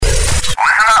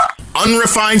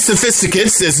Unrefined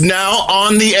Sophisticates is now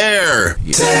on the air.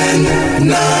 10,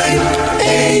 9,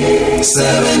 8,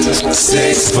 7,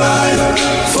 6, 5,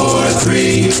 4,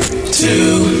 3,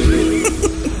 2,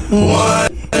 1.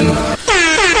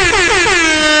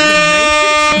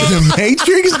 The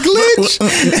Matrix glitch.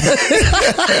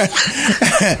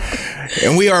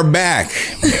 And we are back.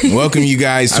 Welcome you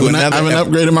guys to another. I haven't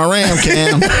upgraded my RAM,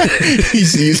 Cam.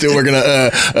 You still working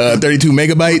at 32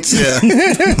 megabytes? Yeah.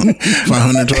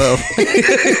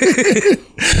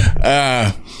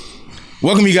 512.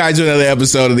 Welcome you guys to another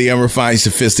episode of the Unrefined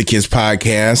Sophisticates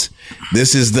podcast.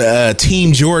 This is the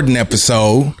Team Jordan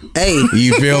episode. Hey.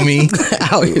 You feel me?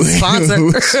 Our sponsor.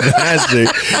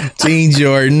 Team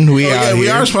Jordan. We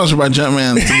are sponsored by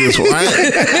Jumpman to this one, right?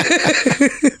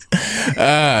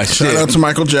 Shout out to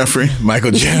Michael Jeffrey. Michael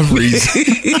Jeffries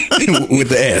with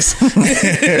the S.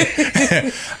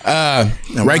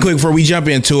 Right quick before we jump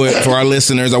into it, for our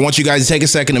listeners, I want you guys to take a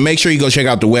second to make sure you go check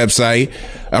out the website,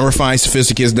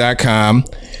 unrefinedsophisticates.com.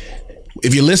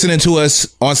 If you're listening to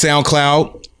us on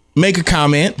SoundCloud, make a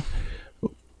comment.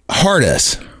 Heart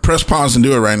us. Press pause and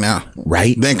do it right now.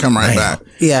 Right. Then come right back.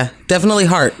 Yeah, definitely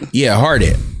heart. Yeah, heart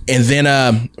it. And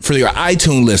then for your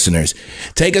iTunes listeners,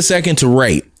 take a second to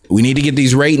rate. We need to get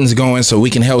these ratings going so we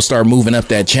can help start moving up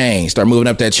that chain. We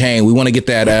want to get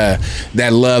that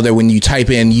love that when you type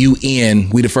in UN,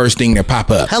 we the first thing that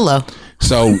pop up. Hello.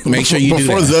 So make sure you do that.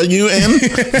 Before the UN,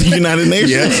 the United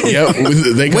Nations. Yep.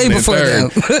 They come Way in before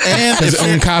third. them. And because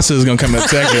Uncasa is going to come in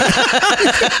second.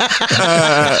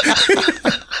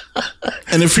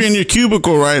 And if you're in your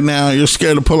cubicle right now, you're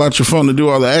scared to pull out your phone to do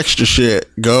all the extra shit,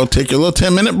 go take your little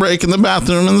 10-minute break in the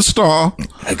bathroom in the stall.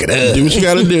 Look it up. Do what you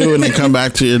got to do, and then come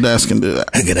back to your desk and do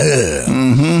that. Look it up.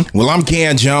 Mm-hmm. Well, I'm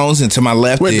Cam Jones, and to my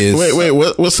left is... Wait.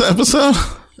 What's the episode?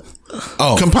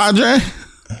 Oh. Compadre?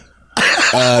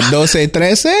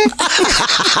 12-13?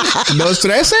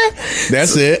 12-13?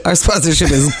 That's it. Our sponsorship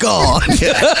is gone.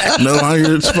 No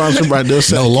longer sponsored by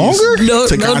Dos No longer? No.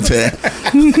 Tecate.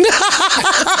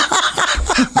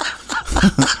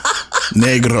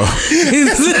 Negro.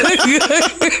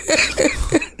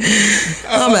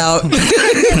 I'm out.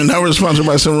 And now we're sponsored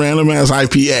by some random ass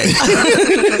IPA.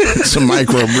 Some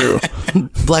microbrew.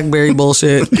 Blackberry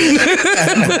bullshit.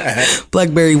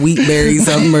 Blackberry, wheatberry,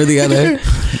 something or the other.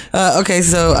 Okay,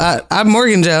 so I'm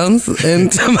Morgan Jones, and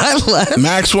to my left,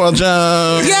 Maxwell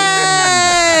Jones.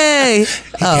 Yay!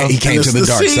 Oh, He came to the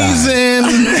dark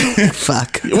side.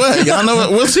 fuck. What? Y'all know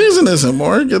what season is it,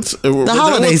 Morgan? It's the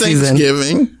holiday season.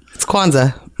 Thanksgiving. It's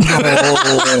Kwanzaa.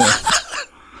 Oh.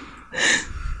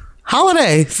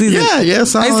 Holiday season.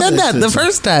 Yes. I said that the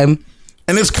first time.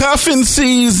 And it's cuffing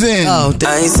season. Oh,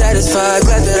 I ain't satisfied,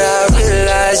 glad that I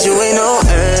realized you ain't no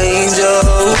angel.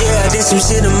 Yeah, I did some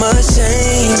shit I'm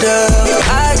ashamed of.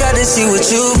 I got to see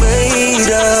what you made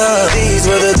of. These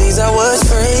were the things I was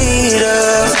afraid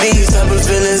of. These type of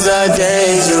feelings are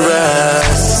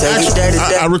dangerous.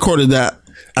 Actually, I recorded that.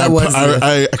 I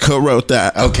co-wrote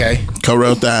that. Okay.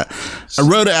 Co-wrote that. I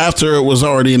wrote it after it was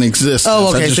already in existence.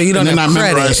 Oh, okay. So you don't and have then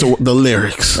I credit. memorized the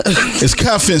lyrics. It's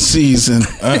cuffing season.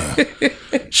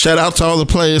 Shout out to all the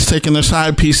players taking their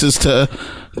side pieces to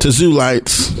Zoo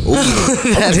Lights.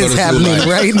 that is happening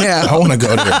right now. I want to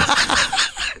go there.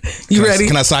 You ready?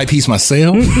 Can I side piece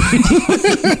myself?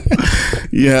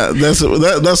 Yeah, that's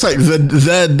like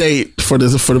the date for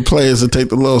the players to take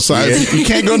the little side. Yeah. You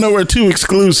can't go nowhere too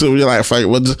exclusive. You're like, fight.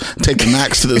 We'll just take the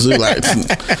Max to the Zoo Lights.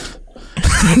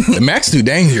 The Mac's too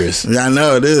dangerous. Yeah, I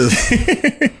know it is.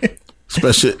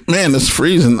 Especially, man, it's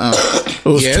freezing now. It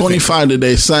was 25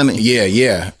 today, sunny.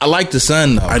 Yeah. I like the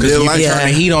sun though. I did like turn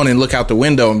the heat on and look out the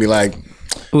window and be like,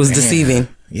 It was deceiving.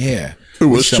 Yeah. It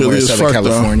was somewhere chilly in as Southern fuck,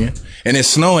 California. And it's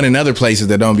snowing in other places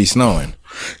that don't be snowing.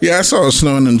 Yeah, I saw it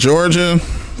snowing in Georgia.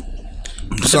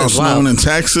 Saw it is snowing wild. in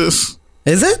Texas.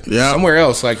 Is it? Yeah. Somewhere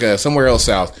else, somewhere else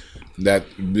south, that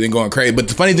been going crazy. But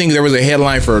the funny thing, there was a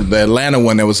headline for the Atlanta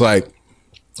one that was like,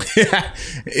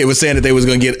 it was saying that they was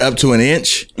going to get up to an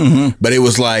inch, but it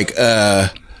was like,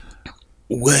 it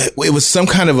was some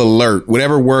kind of alert.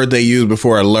 Whatever word they used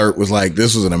before alert was like,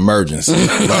 this was an emergency.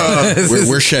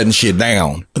 We're shutting shit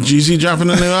down. Jeezy dropping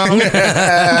a new album?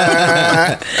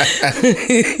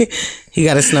 He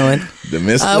got it snowing. The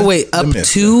mist. Wait, up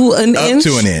to an inch?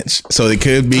 Up to an inch. So it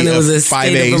could be And it was a 5/8.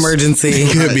 state of emergency.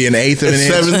 It could be an eighth of an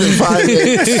inch. 7 to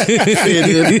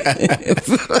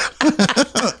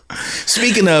 5.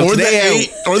 Speaking of, Or the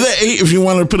 8 if you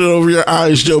want to put it over your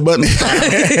eyes, Joe Budden.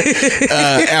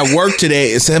 at work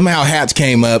today, somehow hats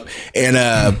came up and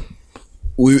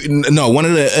one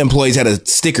of the employees had a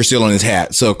sticker still on his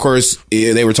hat. So of course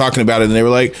they were talking about it and they were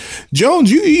like,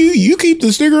 Jones, you keep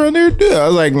the sticker on there too. I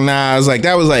was like, nah. I was like,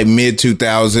 that was like mid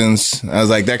 2000s. I was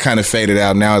like, that kind of faded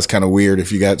out. Now it's kind of weird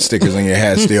if you got stickers on your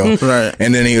hat still. Right.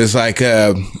 And then he was like,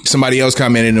 somebody else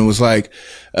commented and was like,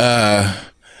 I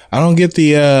don't get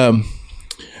the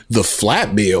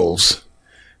flat bills.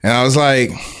 And I was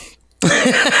like,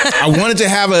 I wanted to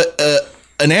have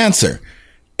an answer.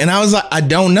 And I was like, I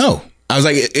don't know. I was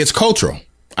like, it's cultural.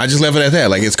 I just left it at that.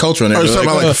 Like, it's cultural. And Or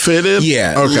something like fitted?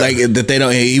 Yeah. Okay. Like that they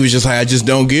don't, he was just like, I just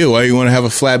don't get why you want to have a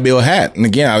flat bill hat. And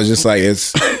again, I was just like,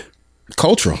 it's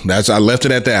cultural. I left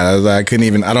it at that. I was like, I don't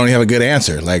even have a good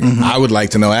answer. Like, I would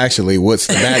like to know actually what's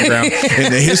the background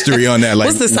and the history on that. Like,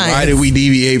 What's the science? why did we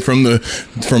deviate from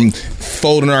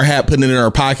folding our hat, putting it in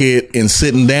our pocket and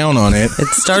sitting down on it? It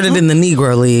started in the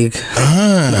Negro League.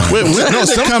 When did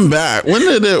it come back? When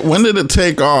did it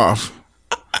take off?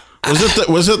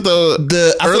 Was it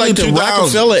the I feel early like the 2000s?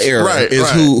 Rockefeller era Right, is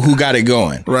right. who got it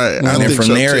going. Right. And I then think from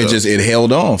so, there, too. it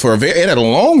held on for it had a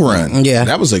long run. Yeah.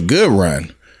 That was a good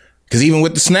run. Because even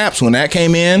with the snaps, when that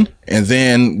came in and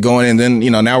then going, and then,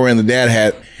 now we're in the dad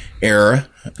hat era.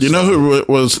 You know who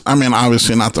was? I mean,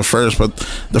 obviously not the first, but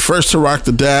the first to rock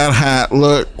the dad hat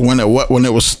look when it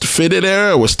was fitted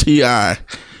era was T.I.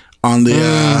 on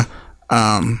the.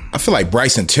 I feel like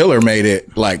Bryson Tiller made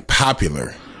it like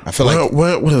popular. I feel like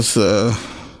What was the?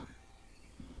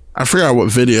 I forgot what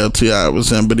video T.I.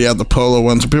 was in, but he had the polo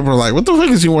ones. And people were like, "What the fuck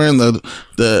is he wearing?"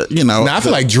 The Now, I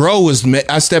feel like Dro was.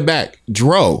 I step back.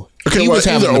 Dro. Okay, he was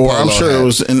having either the or. I'm polo sure hat. it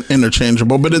was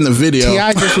interchangeable, but in the video,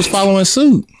 T.I. just was following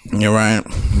suit. you're right.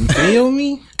 Feel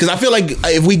me? Because I feel like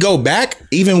if we go back,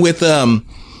 even with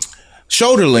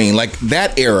shoulder lean, like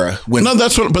that era when No,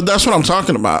 that's what I'm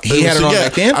talking about. He had it on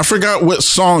back then? I forgot what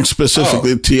song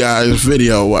specifically T.I.'s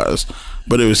video was,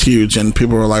 but it was huge, and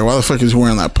people were like, "Why the fuck is he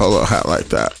wearing that polo hat like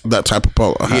that? That type of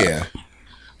polo hat?" yeah,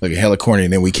 like a hella corny,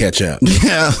 and then we catch up.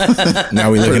 Yeah. Now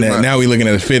we looking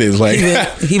at a fit is like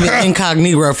He been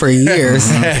incognito for years.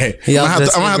 hey, Y'all I'm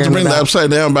just gonna have to figuring bring it the out. upside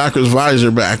down backwards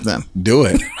visor back then. do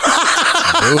it.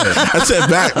 I said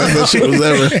back. That shit was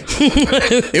ever.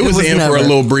 It was was in for never. a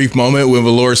little brief moment when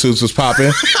velour suits was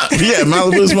popping. Yeah,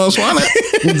 Malibu's most wanted.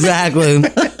 Exactly.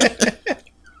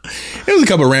 There was a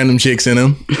couple random chicks in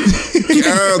them.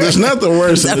 Girl, there's nothing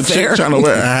worse than that the chick fair? trying to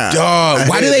wear a hat. Dog,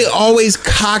 why do they always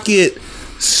cock it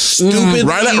stupidly?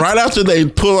 Right after they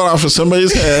pull it off of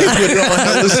somebody's head, Put it on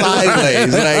hella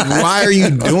sideways. Like, why are you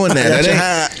doing that? That's That your ain't-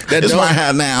 hat. that It's don't- my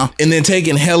hat now. And then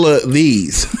taking hella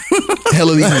these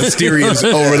mysterious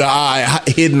over the eye,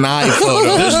 hidden eye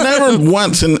photos. There's never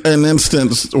once an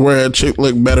instance where a chick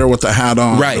looked better with a hat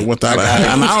on Right. than without a hat.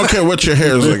 And I don't care what your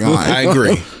hair is looking like. I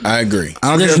agree. I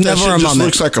don't There's care if that never shit a just moment.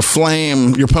 looks like a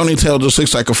flame. Your ponytail just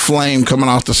looks like a flame coming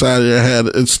off the side of your head.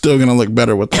 It's still going to look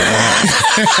better with the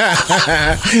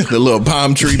hat. The little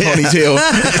palm tree ponytail.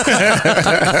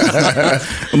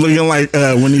 Looking like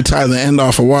when you tie the end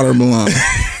off a water balloon.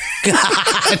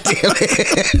 God damn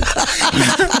it.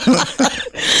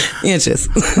 Inches.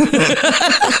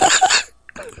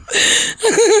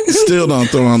 Still don't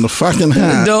throw on the fucking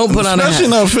hat. Don't put on a Especially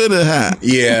hat. no fitted hat.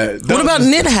 Yeah. What about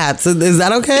knit hats? Is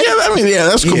that okay? Yeah, I mean, yeah,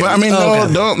 that's cool. Yeah. But I mean, Oh,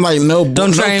 okay.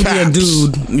 don't try and be a caps.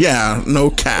 dude. Yeah, no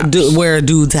caps. Wear a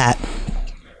dude's hat.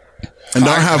 And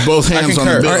don't have both hands on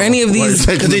the concur. bill. Are any of while these-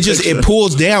 you're taking Because the it just picture. it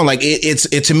pulls down like it's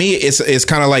to me it's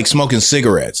kind of like smoking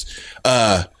cigarettes,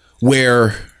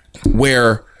 where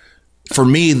for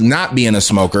me not being a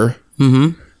smoker,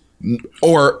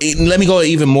 or let me go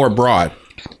even more broad,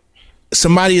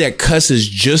 somebody that cusses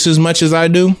just as much as I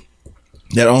do,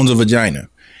 that owns a vagina,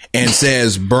 and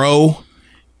says bro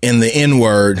and the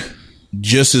N-word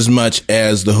just as much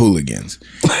as the hooligans.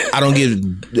 I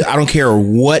don't care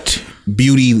what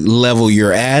beauty level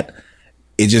you're at.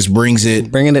 It just brings it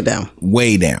Bringing it down.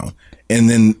 way down. And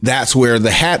then that's where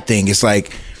the hat thing is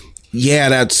like, yeah,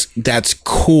 that's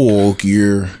cool.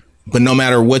 But no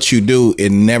matter what you do,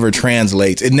 it never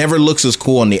translates. It never looks as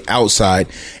cool on the outside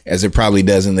as it probably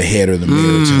does in the head or the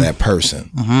mirror to that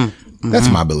person. That's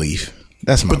my belief.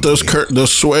 That's my But those belief.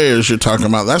 those swears you're talking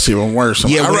about, that's even worse.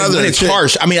 Yeah, I'd when it's a chick-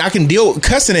 harsh. I mean, I can deal.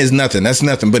 Cussing is nothing. That's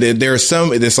nothing. But there's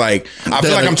some. It's like I feel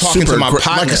That like I'm is talking to super my aggra-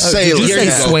 partner. like a sailor. Did you There say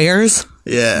you go. swears?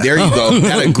 Yeah. There you go.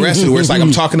 That aggressive. Where it's like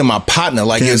I'm talking to my partner.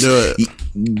 Like Can't it's do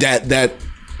it. that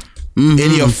in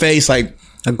your face. Like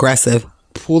Aggressive.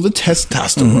 pull the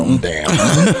testosterone down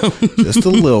just a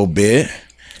little bit.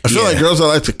 I feel like girls that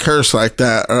like to curse like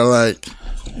that are like,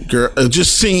 girl, it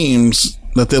just seems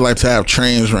that they like to have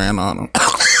trains ran on them.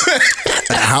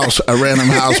 a random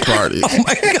house party. Oh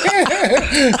my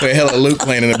God. With hella Luke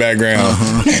playing in the background.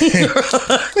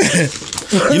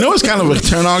 You know what's kind of a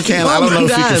turn on, Ken? I don't know if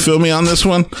you can feel me on this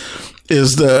one.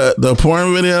 Is the porn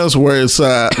videos where it's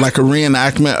like a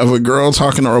reenactment of a girl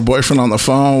talking to her boyfriend on the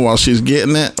phone while she's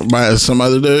getting it by some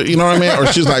other dude. You know what I mean? Or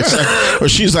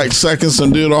she's like sucking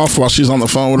some dude off while she's on the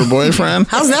phone with her boyfriend.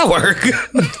 How's that work?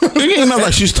 You know,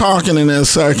 like she's talking and then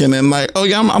sucking and like, oh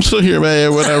yeah, I'm still here,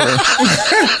 babe, whatever.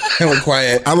 And we're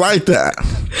quiet. I like that.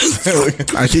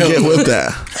 I can get with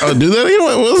that. Oh, do that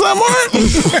anyway? What was that, Mark?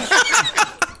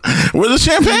 Where'd the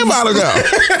champagne bottle go?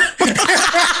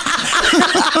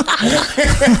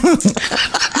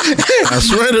 I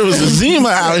swear there was a Zima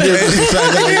out here just a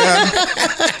second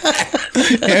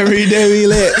ago. Every day we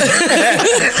lit.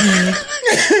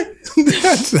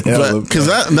 Because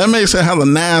that makes it hella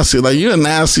nasty. Like, you're a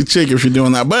nasty chick if you're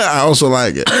doing that. But I also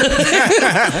like it.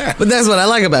 But that's what I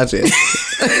like about you.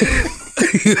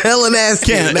 You hella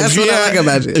nasty. That's what I like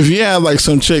about you. If you had like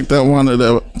some chick that wanted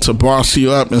to boss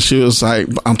you up and she was like,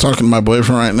 I'm talking to my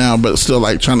boyfriend right now, but still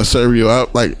like trying to serve you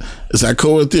up, like, is that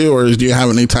cool with you, or do you have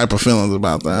any type of feelings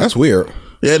about that? That's weird.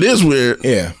 Yeah, it is weird.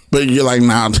 Yeah. But you're like,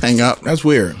 nah, I'll hang up. That's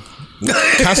weird.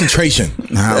 Concentration.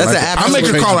 That's an I'll make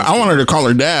her call her. I want her to call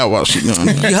her dad while she's doing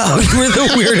it. Yo, you're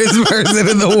the weirdest person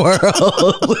in the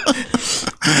world.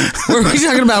 Were we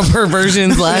talking about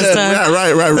perversions last time? Yeah,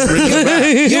 right. Bring it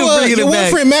back. Your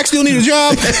friend Max still need a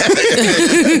job.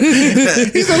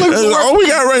 All we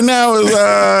got right now is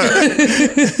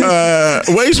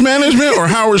Waste Management or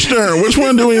Howard Stern. Which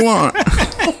one do we want?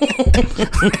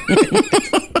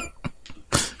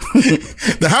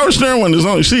 The Howard Stern one is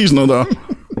only seasonal though.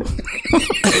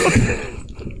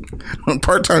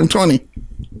 Part-time 20.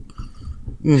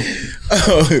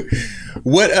 Oh,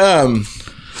 what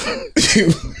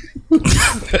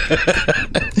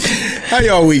how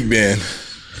y'all week been?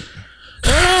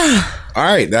 All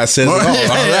right, that says it all. All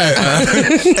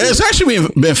right. It's actually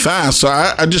been fast. So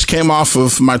I just came off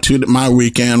of my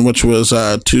weekend, which was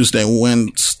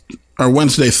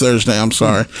Wednesday, Thursday. I'm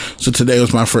sorry. So today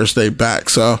was my first day back.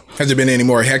 So has it been any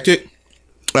more hectic?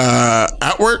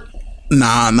 At work?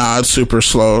 Nah, it's super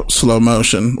slow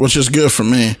motion, which is good for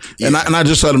me. Yeah. And I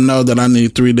just let them know that I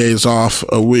need 3 days off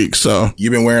a week. So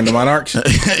you been wearing the Monarchs?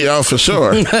 Yeah, for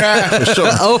sure. For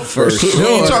sure. Oh, for sure. Who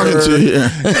are you talking to here?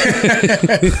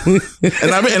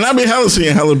 and I be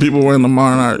seeing hella people wearing the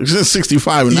Monarchs. It's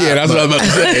 65 and yeah, that's what I was about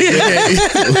to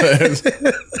say.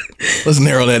 Let's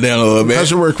narrow that down a little bit.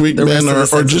 How's your work week been,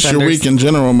 or just your week in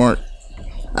general, Mark?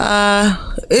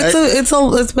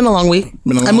 It's been a long week.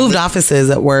 I moved offices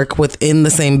at work within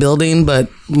the same building, but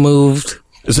moved.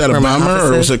 Is that a bummer,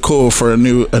 or is it cool for a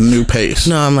new pace?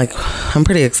 No, I'm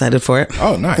pretty excited for it.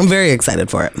 Oh, nice. I'm very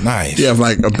excited for it. Nice. Do you have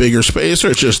like a bigger space, or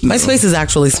it's just my space is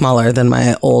actually smaller than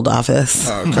my old office?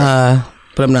 Oh, okay.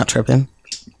 But I'm not tripping.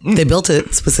 They built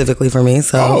it specifically for me,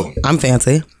 so I'm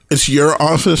fancy. It's your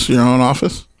office, your own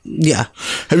office? Yeah.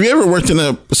 Have you ever worked in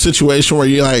a situation where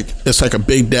you it's like a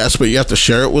big desk, but you have to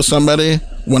share it with somebody?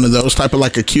 One of those type of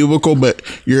like a cubicle, but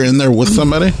you're in there with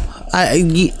somebody?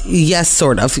 Yes,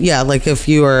 sort of. Yeah, like if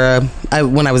you were,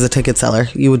 when I was a ticket seller,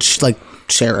 you would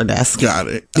share a desk. Got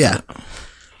it. Yeah.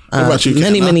 What about you,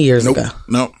 Ken? Many years ago.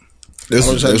 Nope.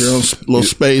 This was your own little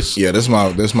space. Yeah, this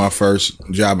is my first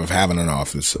job of having an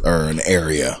office or an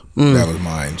area. That was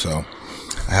mine, so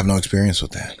I have no experience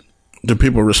with that. Do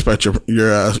people respect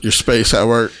your space at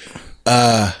work?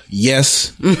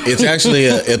 Yes, it's actually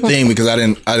a thing because I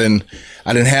didn't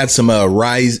had some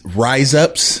rise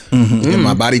ups in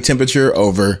my body temperature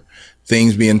over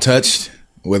things being touched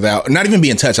without not even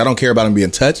being touched. I don't care about them being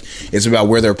touched. It's about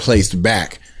where they're placed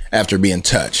back after being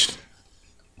touched.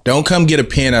 Don't come get a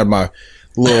pen out of my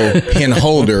little pen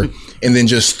holder and then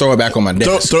just throw it back on my desk.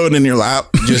 Don't throw it in your lap.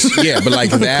 But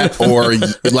like that or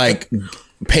like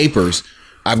papers.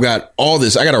 I've got all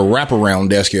this. I got a wraparound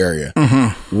desk area.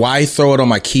 Mm-hmm. Why throw it on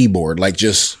my keyboard? Like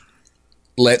just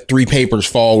let 3 papers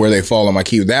fall where they fall on my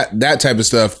keyboard. That type of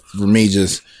stuff for me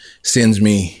just sends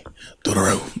me to the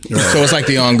road. So it's like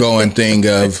the ongoing thing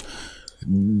of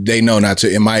they know not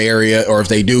to in my area, or if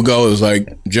they do go, it was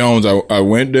like Jones. I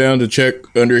went down to check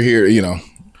under here. You know,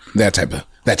 that type of.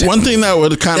 One thing that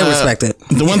would kind of respect it.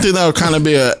 The one thing that would kind of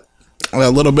be a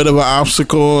little bit of an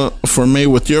obstacle for me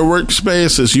with your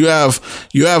workspace is you have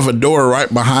a door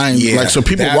right behind you, like so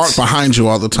people walk behind you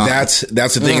all the time. That's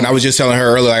the thing, and I was just telling her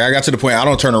earlier. Like I got to the point I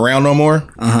don't turn around no more.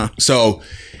 So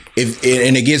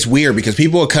and it gets weird because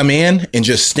people will come in and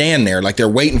just stand there like they're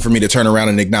waiting for me to turn around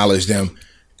and acknowledge them,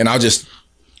 and I'll just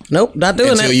nope, not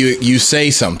doing until it. you say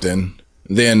something,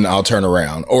 then I'll turn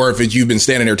around. Or if you've been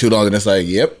standing there too long, then it's like,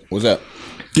 yep, what's up?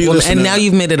 Do you listen and to now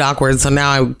you've made it awkward, so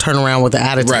now I turn around with the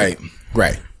attitude.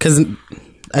 Right. Because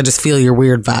I just feel your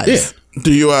weird vibes. Yeah.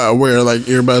 Do you wear like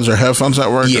earbuds or headphones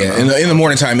at work? Yeah, in the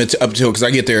morning time, it's up till, because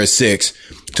I get there at 6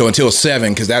 till until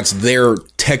 7, because that's their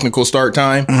technical start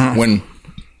time. When,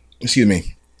 excuse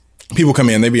me, people come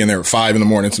in, they be in there at 5 in the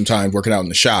morning sometimes working out in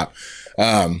the shop.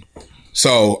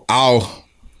 So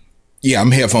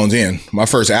I'm headphones in. My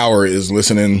first hour is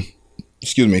listening,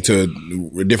 to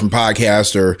a different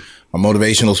podcast or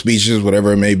motivational speeches,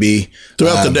 whatever it may be.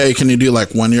 Throughout the day, can you do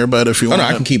like one earbud if you want? No,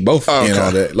 I can keep both in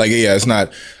all day. Like, yeah, it's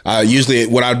not. Usually,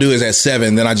 what I'll do is at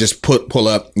 7, then I just pull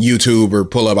up YouTube or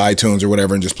pull up iTunes or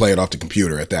whatever and just play it off the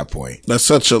computer at that point. That's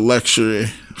such a luxury.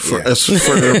 For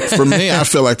me, I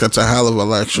feel like that's a hell of a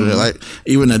luxury. Like,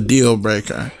 even a deal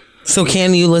breaker. So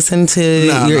can you listen to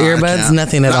your earbuds?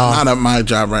 Nothing at all? Not at my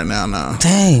job right now, no.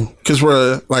 Dang. Because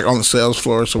we're like on the sales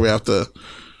floor, so we have to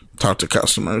talk to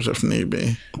customers if need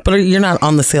be. But you're not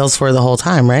on the sales floor the whole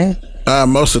time, right?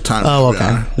 Most of the time. Oh,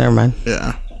 okay. Never mind.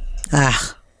 Yeah. Well,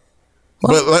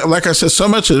 But like I said, so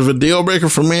much of a deal breaker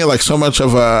for me, like so much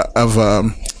of a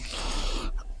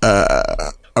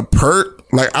perk.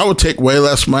 Like, I would take way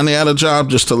less money at a job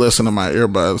just to listen to my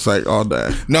earbuds like all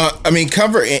day. No, I mean,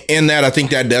 cover in that, I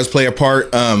think that does play a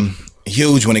part.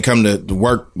 Huge when it comes to the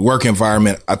work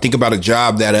environment. I think about a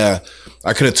job that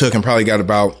I could have took and probably got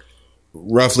about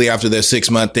roughly after the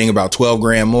 6-month thing about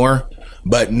 $12,000 more.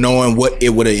 But knowing what it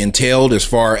would have entailed as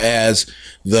far as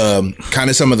the kind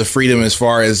of some of the freedom, as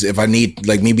far as if I need,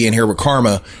 like me being here with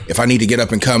Karma, if I need to get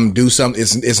up and come do something,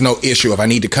 it's no issue. If I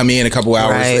need to come in a couple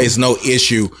hours, it's no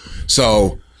issue.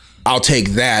 So I'll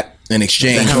take that in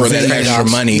exchange for that extra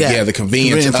money. Yeah, the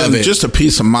convenience of it. Just a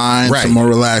peace of mind, some more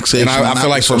relaxation. And I feel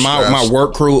like for my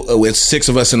work crew, with 6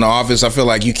 of us in the office, I feel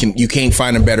like you can't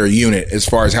find a better unit as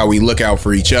far as how we look out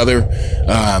for each other.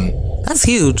 That's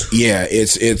huge. Yeah,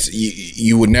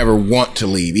 you would never want to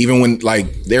leave, even when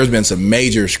like there's been some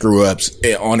major screw ups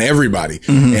on everybody,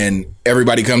 and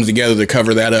everybody comes together to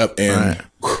cover that up. And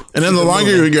and then the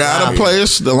longer you're out of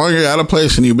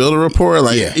place, and you build a rapport,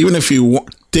 like even if you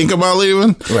think about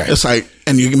leaving, it's like,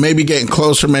 and you may be getting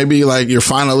closer, maybe like you're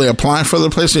finally applying for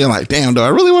the place and you're like, damn, do I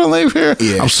really want to live here?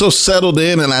 I'm so settled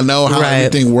in and I know how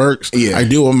everything works. I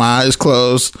do with my eyes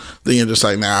closed. Then you're just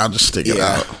like, nah, I'll just stick it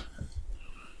out.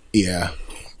 Yeah.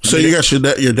 So you got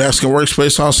your desk and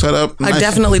workspace all set up? I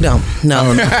definitely don't.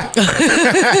 No.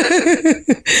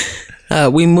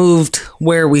 We moved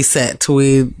where we sit.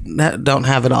 We don't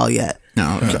have it all yet.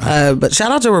 No, okay. But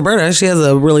shout out to Roberta. She has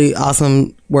a really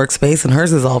awesome workspace, and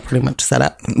hers is all pretty much set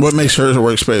up. What makes her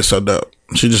workspace so dope?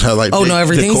 She just had like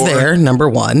everything's decor. there. Number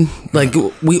one, like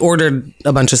we ordered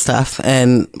a bunch of stuff,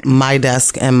 and my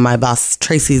desk and my boss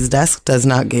Tracy's desk does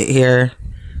not get here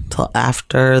till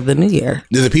after the new year.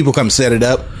 Do the people come set it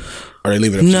up, or they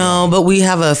leave it up? No, but we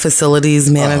have a facilities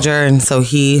manager, and so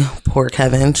poor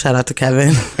Kevin, shout out to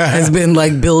Kevin, has been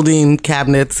like building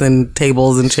cabinets and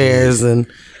tables and chairs and.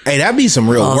 Hey, that'd be some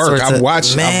real work. I've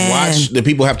watched the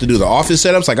people have to do the office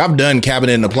setups. Like I've done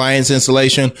cabinet and appliance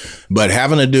installation, but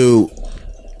having to do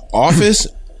office,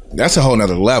 that's a whole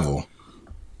nother level.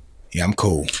 Yeah, I'm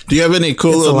cool. Do you have any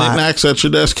cool little knickknacks at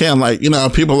your desk, Ken? Like,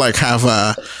 people like have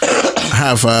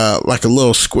like a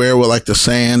little square with like the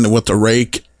sand with the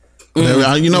rake.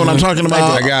 You know what I'm talking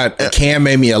about? Cam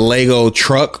made me a Lego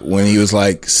truck when he was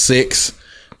like 6.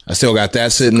 I still got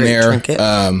that sitting there.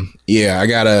 I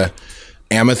got a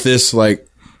amethyst like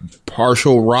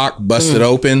partial rock busted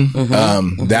open.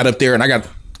 That up there, and I got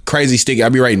crazy sticky. I'll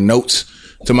be writing notes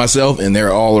to myself, and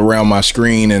they're all around my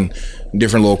screen, and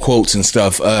different little quotes and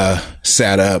stuff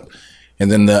sat up. And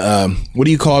then the what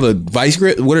do you call the vice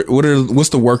grip? What's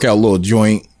the workout little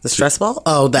joint? The stress ball?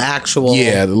 Oh, the actual.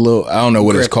 Yeah, the little. I don't know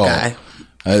what it's called.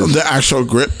 The actual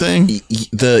grip thing.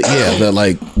 The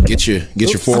like get your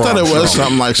forearm. I thought it was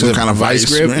something like some kind of vice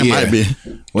grip. It might be.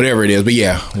 Whatever it is, but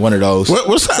yeah, one of those.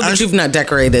 What's that? But you've not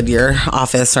decorated your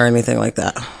office or anything like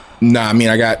that? Nah, I mean,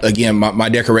 I got, again, my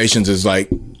decorations is like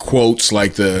quotes,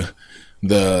 like just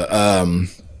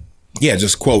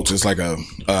quotes. It's like a,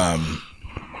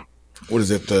 what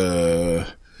is it?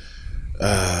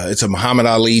 It's a Muhammad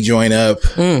Ali joint up.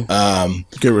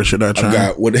 Get Richard that I've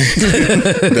got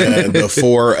the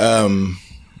 4, what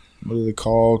are they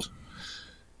called?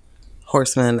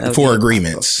 Horsemen. 4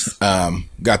 agreements.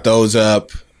 Got those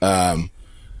up. And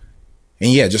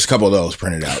yeah, just a couple of those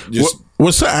printed out.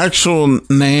 What's the actual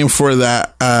name for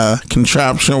that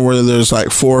contraption where there's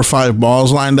like 4 or 5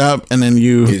 balls lined up and then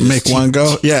you make one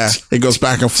go? Yeah, it goes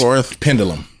back and forth.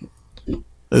 Pendulum.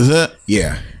 Is it?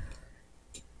 Yeah.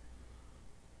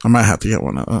 I might have to get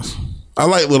one of those. I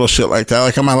like little shit like that.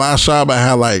 Like at my last job, I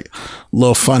had like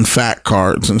little fun fact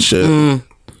cards and shit.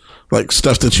 like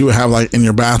stuff that you would have like in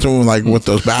your bathroom, like with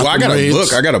those bathroom Well, I got raids? a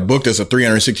book. I got a book that's a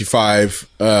 365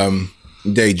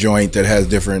 day joint that has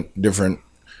different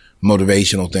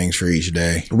motivational things for each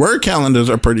day. Word calendars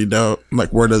are pretty dope.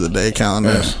 Like word of the day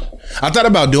calendars. I thought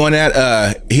about doing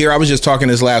that. Here, I was just talking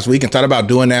this last week and thought about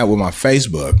doing that with my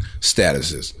Facebook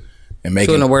statuses and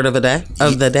making Doing a word of the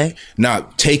day. Now,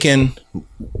 taking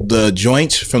the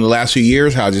joints from the last few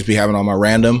years, how I just be having all my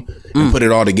random and put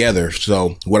it all together.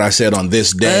 So what I said on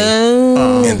this day,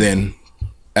 and then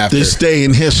after This day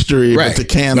in history, right? with the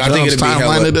Cam But I think Jones it'd be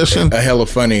timeline edition. a hella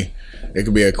funny. It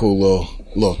could be a cool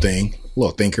little thing,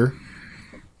 little thinker.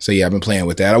 So yeah, I've been playing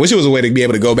with that. I wish it was a way to be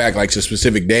able to go back like to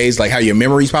specific days, like how your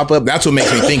memories pop up. That's what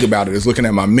makes me think about it, is looking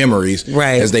at my memories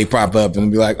Right. as they pop up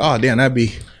and be like, oh damn, that'd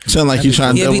be. Sound like you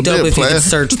trying to It'd be double dope dip, if you player. could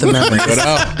search the memories.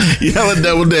 But Yellow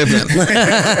double dipping.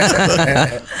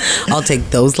 I'll take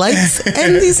those lights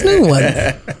and these new ones.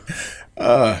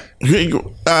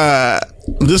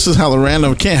 This is how the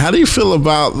random can. How do you feel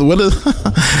about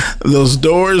those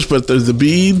doors? But there's the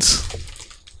beads.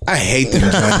 I hate them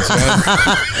joints, man.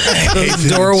 I hate them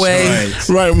doorway. joints.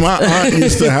 Right, my aunt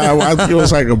used to have. I think it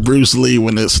was like a Bruce Lee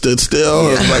when it stood still.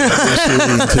 It was like a Bruce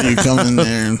Lee until you come in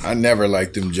there. And I never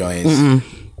liked them joints.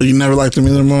 you never liked them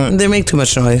either, more. They make too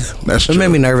much noise. That's It true. made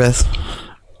me nervous.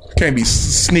 Can't be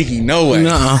sneaky, no way.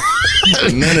 Nuh-uh.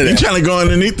 None of You that. trying to go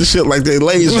underneath the shit like they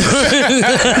lazy.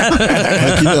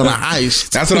 Like you doing a heist.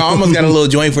 That's what I almost got a little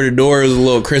joint for the door. It was a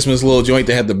little Christmas little joint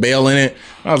that had the bell in it.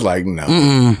 I was like, no.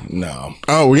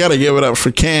 Oh, we got to give it up for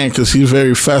Ken because he's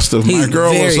very festive. My He's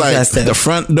girl was very like, festive. the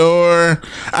front door.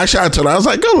 Actually, I told her, I was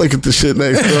like, go look at the shit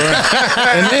next door.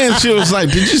 And then she was like,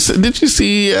 did you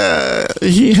see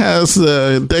he has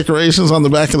the decorations on the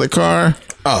back of the car?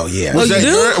 Oh yeah, Oh, you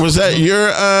do? Was that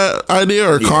your idea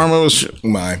or Karma was?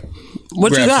 mine. What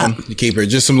you Grab got? some to keep her.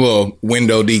 Just some little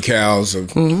window decals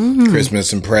of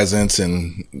Christmas and presents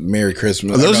and Merry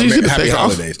Christmas. Are those easy to Happy take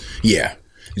off? holidays. Yeah,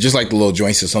 just like the little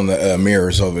joints that's on the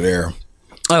mirrors over there.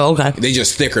 Oh, okay. They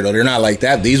just thicker though. They're not like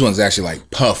that. These ones actually like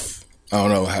puff. I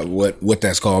don't know what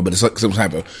that's called, but it's like some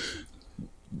type of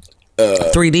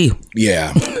 3D.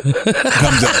 yeah. Comes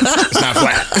up. It's not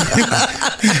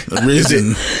flat. The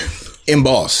reason.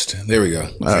 Embossed. There we go.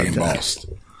 It's like Okay. embossed.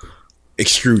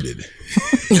 Extruded.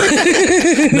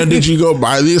 Now, did you go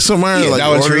buy these somewhere? Yeah, Like,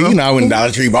 Dollar order Tree. them? You know, I went to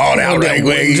Dollar Tree, balled out right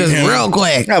quick. Just real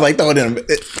quick. I was like, throw it in.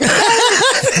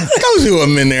 Those two of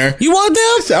them in there. You want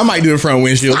them? I might do the front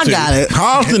windshield I too. got it.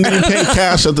 How often do you pay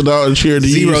cash at the Dollar Tree or do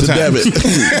you Zero use the times.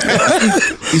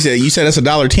 debit? You said that's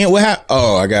 $1.10. What happened?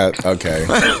 Oh, I got okay.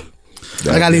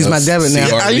 I gotta use my debit now.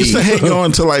 CRV. I used to hate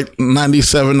going to like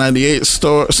 97, 98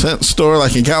 cent store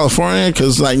like in California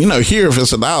because like, you know, here if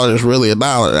it's $1, it's really $1.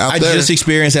 Out I there, just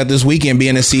experienced that this weekend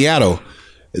being in Seattle.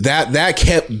 That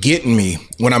kept getting me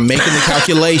when I'm making the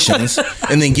calculations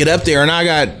and then get up there and I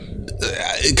got,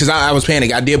 because I was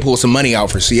panicked. I did pull some money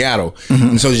out for Seattle.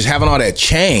 And so just having all that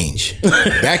change,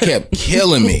 that kept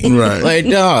killing me. Right. Like,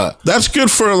 dog. that's good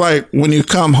for like when you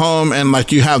come home and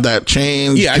like you have that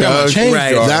change. Yeah, I got my jug. change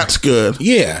Right. jar. That's good.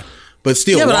 Yeah. But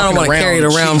still, Yeah, but I don't want to carry it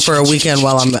around for a weekend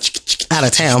while I'm out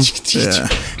of town. Yeah.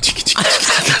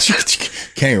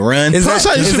 Can't run. Is Plus,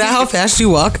 that, I used is to that be- how fast you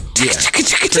walk? Yeah.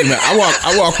 Pretty much.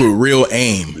 I walk with real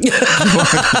aim. Ain't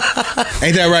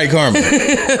that right,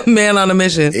 Carmen? Man on a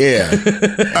mission.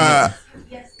 Yeah.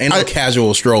 Ain't no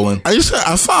casual strolling. I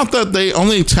thought that they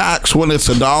only tax when it's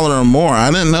 $1 or more.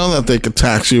 I didn't know that they could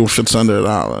tax you if it's under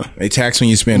 $1. They tax when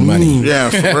you spend money.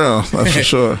 Yeah, for real. That's for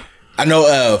sure. I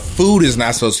know food is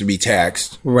not supposed to be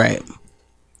taxed, Right.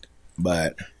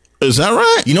 but Is that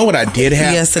right? you know what I did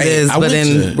have? Yes, it is. But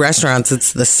in restaurants,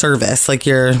 it's the service. Like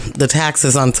the tax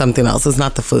is on something else. It's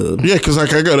not the food. Yeah, because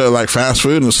like I go to like fast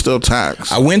food and it's still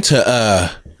taxed. I went to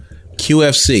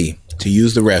QFC to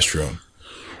use the restroom.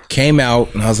 Came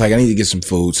out and I was like, I need to get some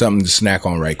food, something to snack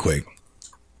on right quick.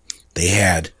 They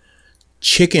had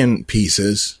chicken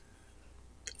pieces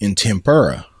in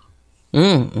tempura.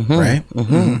 Right?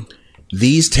 Mm-hmm.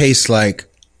 These taste like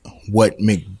what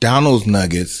McDonald's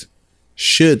nuggets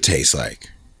should taste like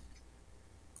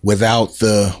without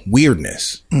the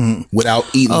weirdness, without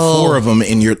eating 4 of them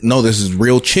in your, no, this is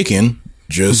real chicken.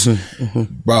 Just,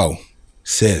 bro,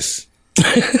 sis,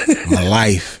 my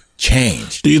life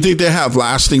changed. Do you think they have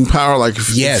lasting power? Like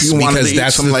if, Yes, if you wanted because to eat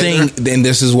that's some the later? thing. Then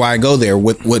this is why I go there.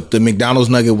 What the McDonald's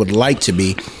nugget would like to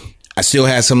be, I still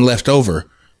had some left over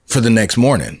for the next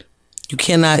morning. You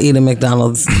cannot eat a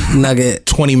McDonald's nugget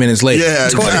 20 minutes later. Yeah,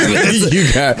 20 exactly. minutes,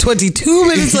 You got 22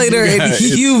 minutes later and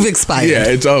you've expired. Yeah,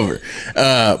 it's over.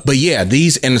 But yeah,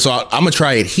 these, and so I'm gonna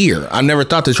try it here. I never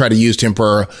thought to try to use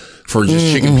tempura for just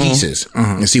chicken pieces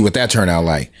and see what that turned out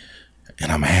like.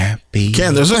 and I'm happy.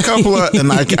 Ken, there's a couple of,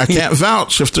 and I can't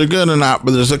vouch if they're good or not,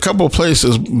 but there's a couple of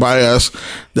places by us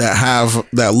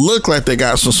that look like they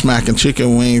got some smacking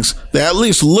chicken wings. They at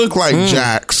least look like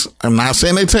Jack's. I'm not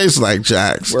saying they taste like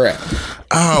Jack's. Where at?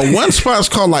 One spot's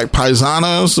called like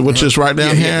Paisanos, which is right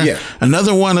down here. Yeah.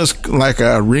 Another one is like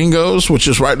Ringo's, which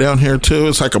is right down here too.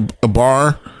 It's like a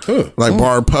bar, like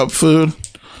bar pub food.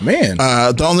 Man.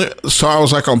 So I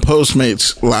was like on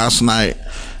Postmates last night,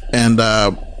 and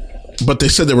but they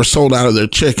said they were sold out of their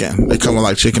chicken. They come with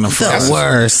like chicken and fries. The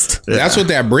worst. Yeah. That's what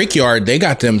that Brickyard, they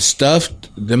got their stuffed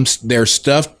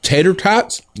tater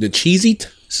tots, the cheesy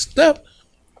stuff.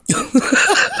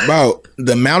 About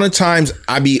the amount of times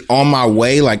I be on my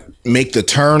way, like make the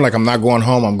turn, like I'm not going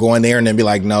home, I'm going there, and then be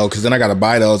like, no, because then I got to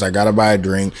buy those. I got to buy a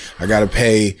drink. I got to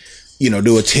pay,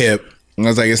 do a tip. And I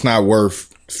was like, it's not worth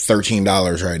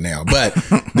 $13 right now, but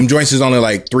them joints is only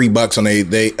like $3 on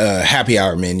they happy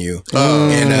hour menu,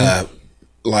 and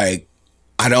like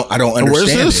I don't understand.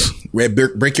 Where's this? Red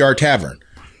Brickyard Tavern.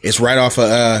 It's right off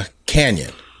of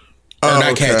Canyon.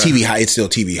 Not Canyon, TV High. It's still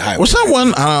TV High. What's that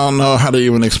one? I don't know how to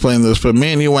even explain this, but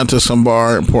me and you went to some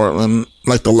bar in Portland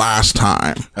like the last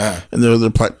time, and they're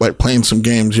like playing some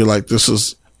games. You're like,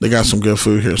 they got some good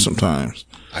food here sometimes.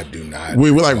 I do not.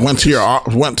 We were like went to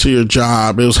your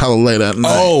job. It was hella late at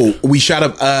night. Oh, we shot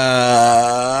up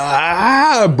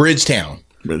Bridgetown.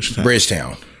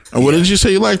 And what did you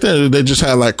say you liked there? They just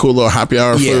had like cool little happy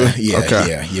hour food?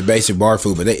 Yeah. Your basic bar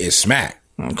food, but it's smack.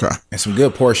 Okay. And some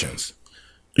good portions.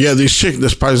 Yeah, this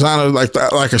Paisano, like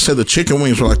that, like I said, the chicken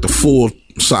wings were like the full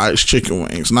size chicken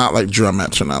wings, not like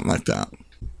drumettes or nothing like that.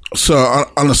 So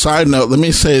on a side note, let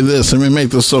me say this. Let me make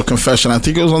this little confession. I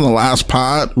think it was on the last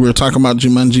pod. We were talking about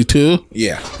Jumanji 2.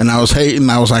 Yeah. And I was hating.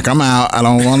 I was like, I'm out. I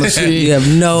don't want to see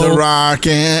The Rock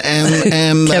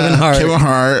and Kevin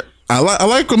Hart. I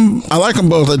like them. I like them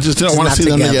both. I just didn't want to see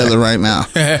them together right now.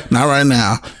 Not right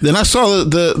now. Then I saw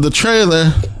the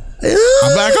trailer.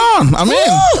 I'm back on. I'm in.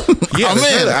 Yeah, I'm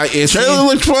in. Trailer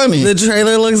looks funny. The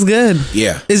trailer looks good.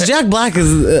 Yeah. Is Jack Black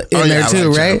is in there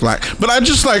too, right? Jack Black. But I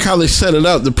just like how they set it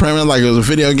up. The premise, like it was a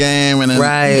video game, and then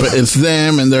but it's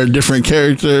them, and they're different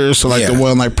characters. So like the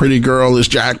one like pretty girl is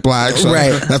Jack Black. So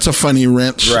that's a funny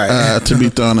wrench to be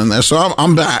thrown in there. So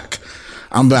I'm back.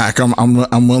 I'm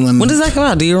willing. When does that come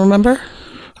out? Do you remember?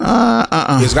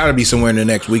 It's got to be somewhere in the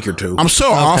next week or two. I'm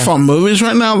so off on movies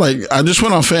right now. Like I just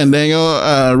went on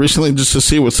Fandango recently just to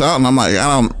see what's out, and I'm like, I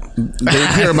don't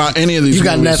hear about any of these you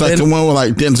got movies. Nothing. Like the one with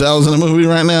like Denzel's in the movie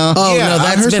right now. Oh no,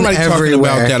 that's been everywhere.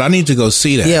 About that. I need to go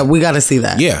see that. Yeah, we got to see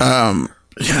that. Yeah.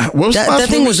 Yeah, what was that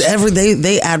thing was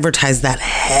they advertised that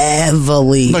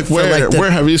heavily. Like where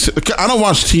have you seen? I don't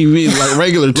watch TV like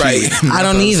regular TV. Right. I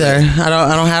don't either.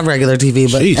 I don't have regular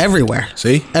TV, but everywhere.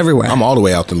 See, everywhere. I'm all the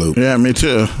way out the loop. Yeah, me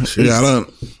too. Jeez. Yeah,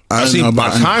 I see my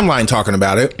timeline talking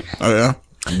about it. Oh yeah.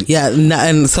 Yeah,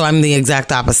 and so I'm the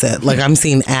exact opposite. Like I'm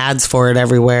seeing ads for it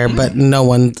everywhere, but no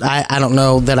one. I don't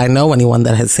know that I know anyone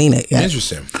that has seen it yet.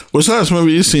 Interesting. What's the last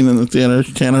movie you've seen in the theater,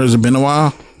 Ken? Has it been a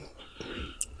while?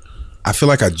 I feel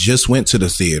like I just went to the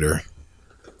theater.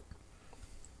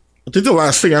 I think the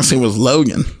last thing I seen was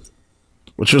Logan,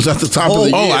 which was at the top of the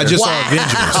year. Oh, I just saw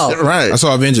Avengers. Right. I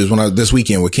saw Avengers this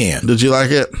weekend with Ken. Did you like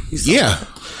it? Yeah.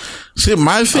 See,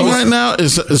 my thing right now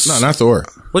is no, not Thor.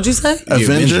 What'd you say?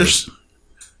 Avengers.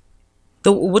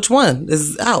 Which one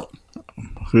is out?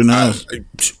 Who knows?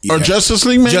 Or Justice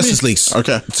League, maybe? Justice League.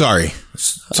 Okay. Sorry.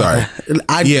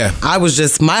 I was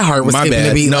just, my heart was skipping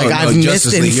to be I've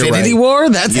missed Infinity War?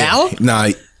 That's out? Nah,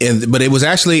 but it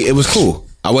was cool.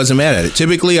 I wasn't mad at it.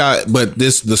 Typically, but the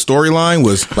storyline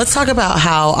was. Let's talk about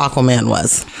how Aquaman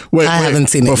was. Wait, I haven't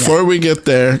seen it yet. Before we get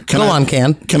there, Go on,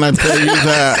 Ken. Can I tell you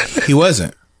that he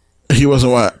wasn't? He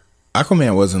wasn't what?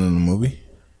 Aquaman wasn't in the movie.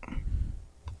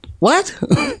 What?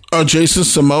 Oh, Jason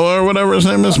Momoa or whatever his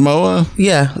name is, Moa.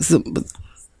 Yeah.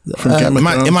 From am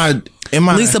I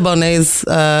Lisa Bonet's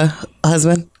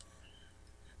husband?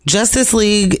 Justice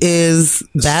League is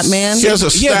Batman. He has a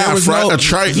staff, right? A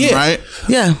Triton, right?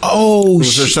 Yeah. Oh,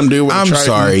 was there some dude with I'm a Triton?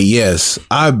 sorry. Yes,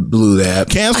 I blew that.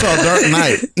 Cancel Dark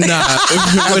Knight.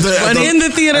 In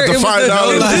the theater, it was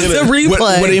a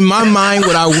replay. What in my mind,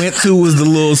 what I went to was the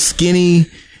little skinny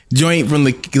joint from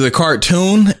the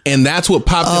cartoon, and that's what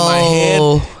popped in my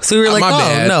head. So we were like,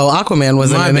 bad. No, Aquaman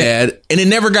wasn't in it. And it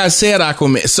never got said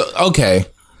Aquaman. So okay.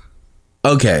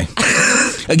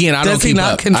 Again, I don't keep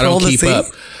up.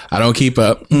 I don't keep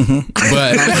up.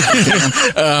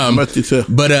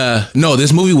 But no,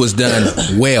 this movie was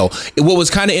done well. What was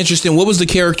kind of interesting, what was the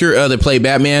character that played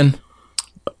Batman?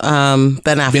 Ben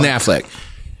Affleck.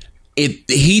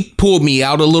 He pulled me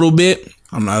out a little bit.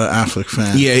 I'm not an Affleck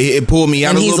fan. Yeah, it pulled me out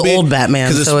And a he's little bit. old Batman,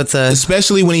 'Cause so it's a-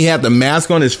 especially when he had the mask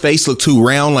on, his face looked too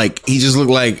round. Like he just looked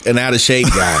like an out of shape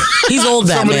guy. He's old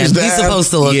Batman. Somebody's He's dad. supposed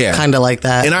to look Yeah. kind of like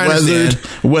that. And I understand.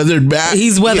 Weathered bat.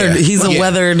 He's weathered. Yeah. He's a Yeah.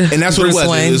 weathered. And that's what Bruce it was.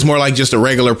 Wayne. It was more like just a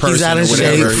regular person out or of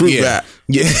whatever. shape. Fruit yeah. bat.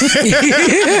 Yeah.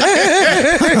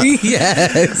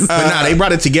 Yes. But nah, they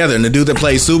brought it together. And the dude that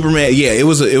played Superman, yeah, it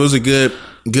was a good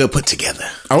put together.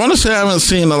 I want to say I haven't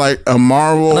seen like a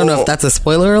Marvel. I don't know if that's a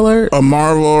spoiler alert. a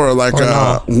Marvel or like Or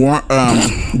a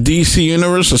DC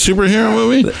Universe, a superhero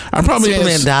movie. I probably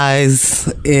Superman ain't-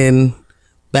 dies in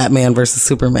Batman versus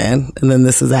Superman, and then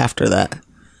this is after that.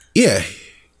 Yeah.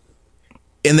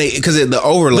 And they, because the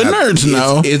overlap. The nerds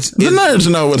know. It's The nerds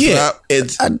know what's up.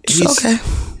 It's he's- Okay.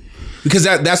 Because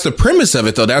that's the premise of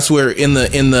it, though. That's where in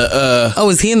the Oh,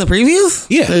 is he in the previews?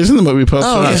 yeah. He's in the movie poster,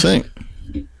 Oh, I yeah. think.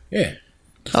 Yeah.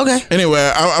 Okay.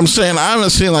 Anyway, I'm saying I haven't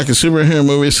seen like a superhero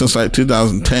movie since like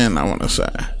 2010. I want to say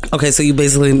Okay, so you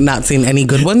basically not seen any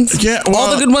good ones? Yeah, all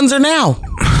well- the good ones are now.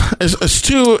 it's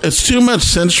too much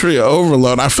sensory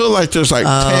overload. I feel like there's like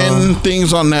 10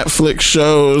 things on Netflix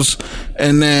shows,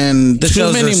 and then The too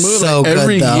shows many are movies so good,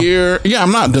 every though. year. Yeah,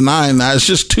 I'm not denying that. It's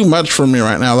just too much for me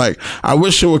right now. Like I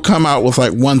wish it would come out with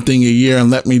like one thing a year and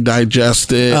let me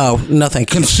digest it. Oh, no,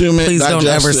 thank you. Consume it, Please don't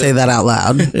digest ever it. say that out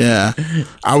loud. Yeah,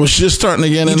 I was just starting to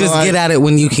get You into just like get at it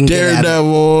when you can get at it.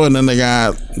 Daredevil, and then they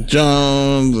got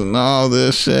Jones and all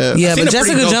this shit. Yeah, seen but a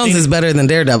pretty Jessica dope Jones thing. is better than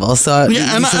Daredevil. So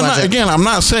Yeah, and you should watch it. again, I'm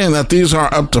not saying that these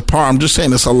are up to par. I'm just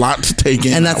saying it's a lot to take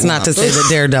in. And that's at not to once. say that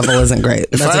Daredevil isn't great.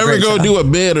 If That's I a ever great go show. do a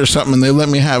bid or something and they let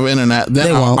me have internet, then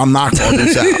They I'll won't. knock all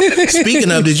this out. Speaking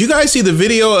of, did you guys see the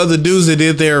video of the dudes that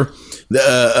did their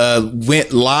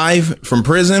went live from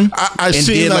prison? I and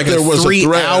seen did that like there a was a 3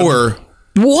 thread. hour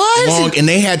What? long, and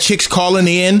they had chicks calling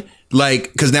in.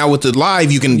 Like, because now with the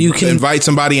live, you can invite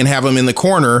somebody and have them in the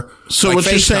corner. So like what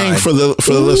you're saying FaceTime. for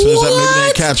the listeners that maybe What?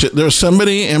 didn't catch it, there was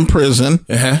somebody in prison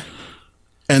Uh-huh.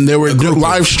 and they were group of-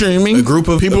 live streaming. a group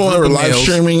of people a that group were of live males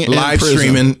streaming, in live prison.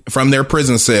 streaming from their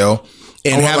prison cell.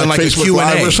 And On what, having like like a Facebook Q&A.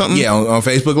 Live or something? Yeah, on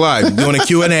Facebook Live. Doing a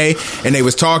Q&A. And they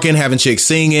was talking, having chicks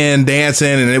singing, dancing.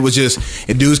 And it was just,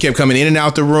 and dudes kept coming in and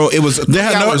out the room. It was They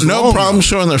had no problem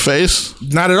showing their face.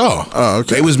 Not at all. Oh,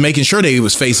 okay. They was making sure they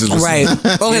was faces was Right.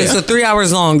 Okay, so 3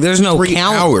 hours long. There's no 3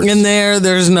 count hours. in there.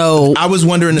 There's no. I was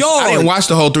wondering. Yo. I didn't watch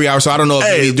the whole 3 hours, so I don't know if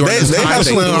Hey, maybe during this they time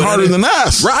hustling doing harder it. than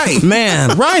us. Right,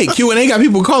 Man. right. Q&A got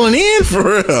people calling in. For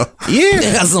real. Yeah.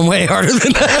 They got some way harder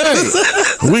than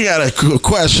that. We got a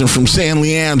question from San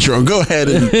Leandro. Go ahead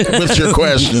and what's your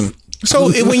question? So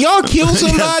when y'all kill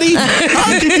somebody,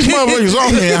 I keep these motherfuckers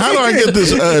off me. How do I get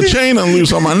this chain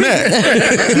unloose on my neck?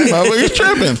 These motherfuckers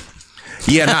tripping.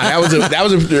 yeah, nah, that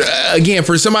was a again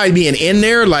for somebody being in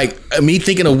there, like me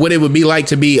thinking of what it would be like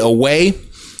to be away,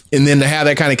 and then to have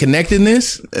that kind of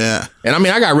connectedness. Yeah. And I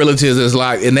mean, I got relatives that's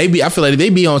like, and I feel like they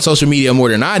be on social media more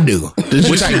than I do,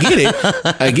 which I get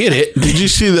it. I get it. Did you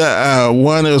see that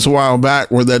one? It was a while back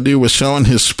where that dude was showing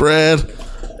his spread.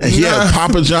 And he had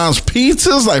Papa John's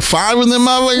pizzas, like 5 of them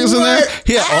motherfuckers in there.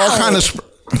 He had all kind of.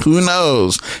 Who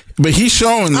knows? But he's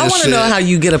showing this I want to shit. know how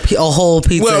you get a whole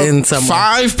pizza in somewhere.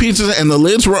 5 pizzas and the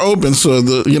lids were open, so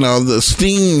the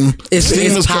steam It's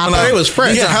was coming popping. out. It was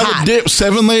fresh. Yeah, It's how hot. the dip,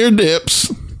 7-layer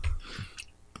dips.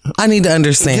 I need to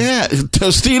understand. Yeah,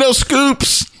 Tostito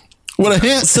scoops with a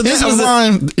hint. So this hint was of a-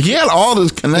 lime. He had all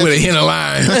this connections. With a hint of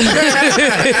line.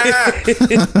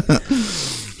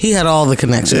 He had all the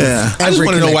connections. Yeah. I just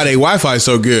want to know why they Wi-Fi is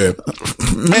so good.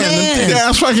 Man,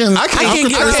 that's fucking. I can't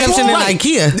get reception in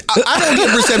IKEA. I don't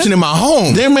get reception in my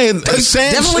home. They made a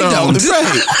sandstone. don't.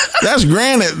 Right. That's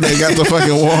granite. They got the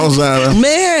fucking walls out of.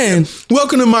 Man,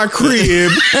 Welcome to my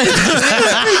crib.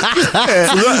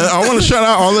 I want to shout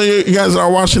out all of you guys that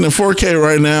are watching in 4K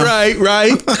right now.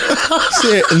 Right.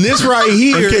 Shit. And this right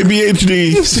here,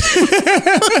 KBHD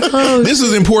this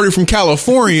is imported from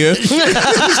California.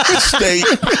 state.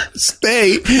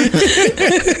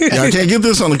 Y'all can't get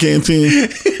this on the canteen.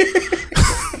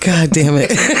 God damn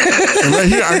it. And right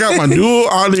here, I got my dual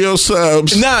audio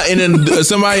subs. Nah, and then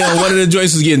somebody on one of the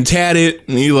joints is getting tatted,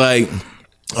 and you like,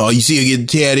 oh, you see him getting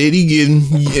tatted, he getting,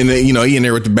 and then, you know, he in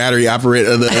there with the battery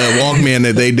operator, the Walkman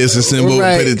that they disassembled,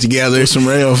 Right. put it together. Some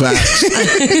rail facts.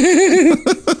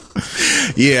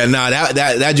 Yeah, nah,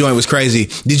 that joint was crazy.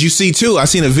 Did you see too? I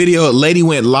seen a video. A lady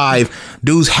went live.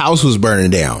 Dude's house was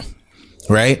burning down.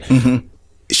 Right. Mm-hmm.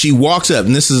 She walks up,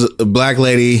 and this is a black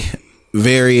lady,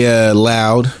 very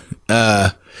loud.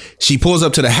 she pulls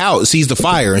up to the house, sees the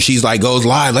fire, and she's like, goes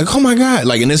live, like, oh my God.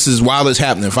 Like, and this is while it's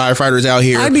happening. Firefighters out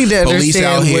here. I need to police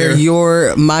out understand here. where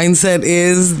your mindset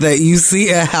is that you see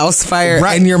a house fire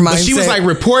and your mindset. But she was like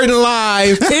reporting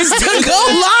live. Is to go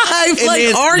live. And Like,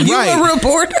 then- are you a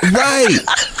reporter? Right.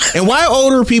 And why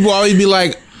older people always be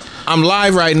like, I'm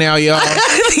live right now, y'all.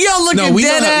 Y'all looking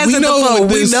dead ass at the phone.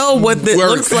 We know what this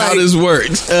looks like. How this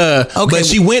works. Okay. But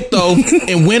she went though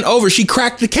and went over. She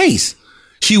cracked the case.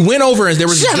 She went over and there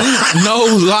was a dude.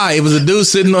 No lie, it was a dude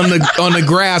sitting on the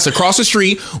grass across the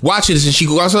street watching this, and she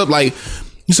goes up like,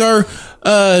 "Sir,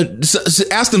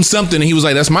 asked him something," and he was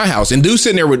like, "That's my house." And dude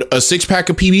sitting there with a 6-pack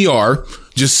of PBR,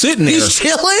 just sitting there, He's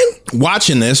chilling.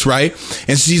 watching this, right?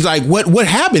 And she's like, "What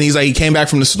happened?" He's like, "He came back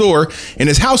from the store and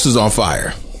his house is on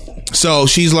fire." So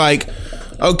she's like,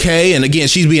 okay. And again,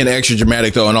 she's being extra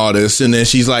dramatic though and all this. And then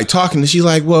she's like talking and she's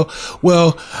like, goes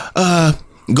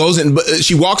in, but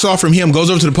she walks off from him, goes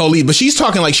over to the police, but she's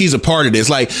talking like she's a part of this.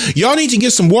 Like, y'all need to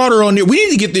get some water on there. We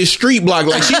need to get this street blocked.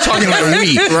 Like, she's talking like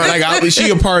we, right? Like, she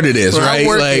a part of this, right?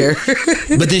 Like,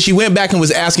 but then she went back and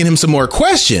was asking him some more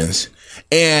questions.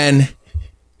 And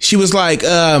she was like,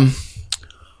 why?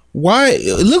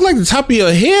 It looked like the top of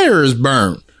your hair is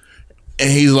burnt. And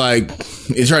he's like,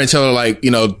 he's trying to tell her, like, you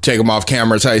know, take him off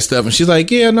camera type stuff. And she's like,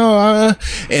 yeah, no.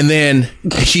 And then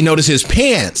she noticed his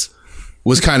pants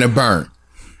was kind of burnt.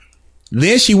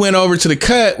 Then she went over to the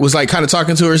cut, was like kind of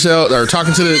talking to herself or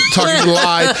talking to the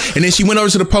live. And then she went over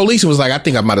to the police and was like, I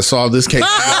think I might have solved this case.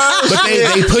 But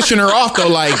they pushing her off though.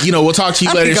 Like, you know, we'll talk to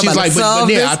you later. And she's like,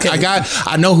 but yeah, I think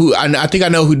I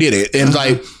know who did it. And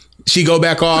like, she go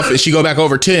back off and she go back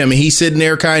over to him and he's sitting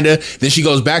there kind of, then she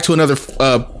goes back to another,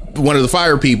 one of the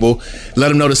fire people,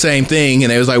 let him know the same thing,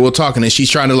 and they was like, we'll talk, and then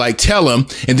she's trying to like tell him,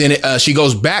 and then she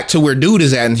goes back to where dude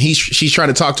is at, and she's trying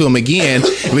to talk to him again,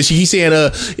 but he's saying,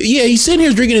 yeah, he's sitting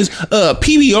here drinking his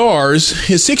PBRs,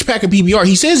 his 6-pack of PBR.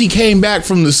 He says he came back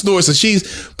from the store, so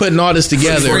she's putting all this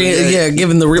together.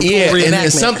 Giving the reenactment. And then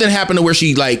something happened to where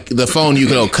she like the phone you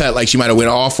could cut, like she might have went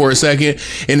off for a second,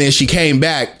 and then she came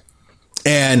back.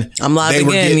 And I'm live they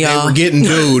were getting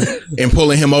dude and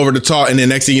pulling him over to talk. And then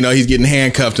next thing you know, he's getting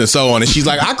handcuffed and so on. And she's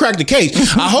like, I cracked the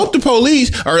case. I hope the police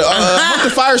or I hope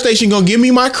the fire station going to give me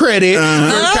my credit for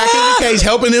cracking the case,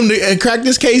 helping them to crack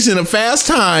this case in a fast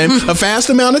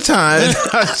amount of time.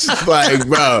 I was like,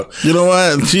 bro. You know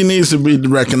what? She needs to be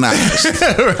recognized.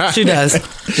 Right. She does.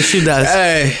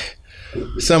 Hey,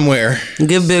 somewhere.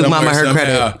 Give Big Mama her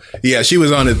credit. Yeah, she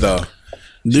was on it though.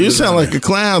 You sound like a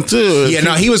clown too. Yeah,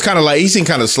 no, he was kind of like, he seemed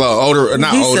kind of slow, older,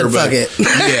 not he older, said, but fuck it.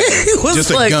 Yeah,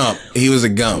 just like, a gump. He was a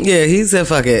gump. Yeah, he said,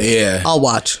 fuck it. Yeah, I'll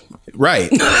watch.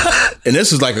 Right, and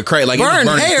this was like a crate, like burn it was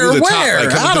burning hair, through the where? top,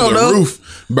 like I coming don't through know. the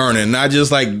roof, burning, not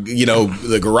just like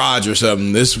the garage or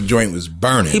something. This joint was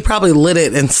burning. He probably lit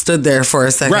it and stood there for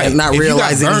a second, right. not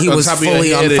realizing he was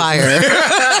fully on fire.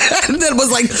 That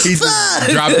was like he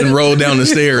dropped and rolled down the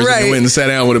stairs and went and sat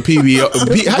down with a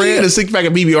PBR. How do you get a 6-pack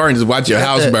of PBR and just watch your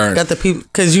house burn? Got the people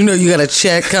because you know you got a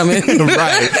check coming,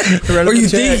 right? Or you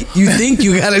think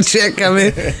you got a check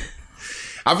coming.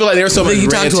 I feel like there's so much you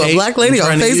talk to a black lady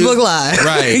on Facebook Live.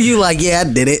 Right. You like, yeah,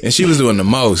 I did it. And she was doing the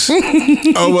most.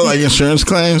 Oh, well, like insurance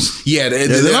claims? Yeah.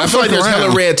 I feel like there's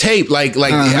hella red tape. Like,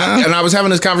 and I was having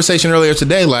this conversation earlier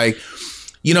today. Like,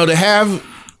 you know, to have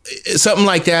something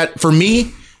like that for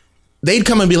me, they'd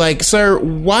come and be like, sir,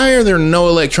 why are there no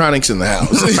electronics in the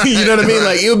house? You know what I mean?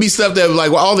 Like, it would be stuff that,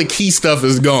 like, well, all the key stuff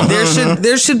is gone.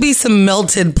 There should be some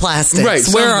melted plastics. Right,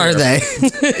 where are they?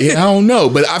 Yeah, I don't know.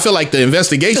 But I feel like the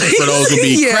investigation for those would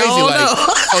be crazy. Like,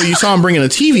 oh, you saw him bringing a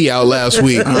TV out last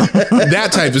week. That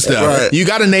type of stuff. Right. You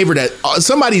got a neighbor that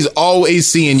somebody's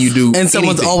always seeing you do and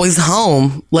someone's anything. always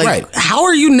home. Like, how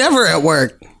are you never at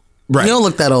work? Right. You don't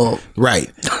look that old. Right.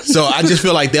 So I just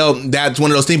feel like that's one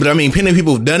of those things. But I mean, plenty of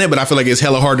people have done it, but I feel like it's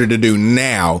hella harder to do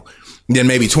now than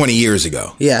maybe 20 years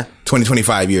ago. Yeah. 20,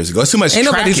 25 years ago. It's too much Ain't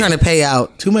tracking. nobody trying to pay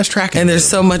out. Too much tracking. And there's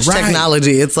so much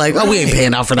technology. It's like, we ain't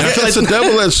paying out for that. I feel like it's a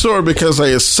double-edged sword because like,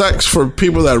 it sucks for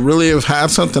people that really have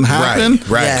had something happen.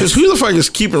 Right. Because who the fuck is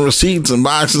keeping receipts and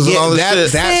boxes and all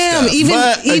this shit? Damn,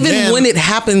 even when it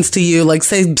happens to you, like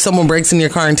say someone breaks in your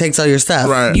car and takes all your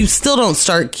stuff, you still don't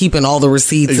start keeping all the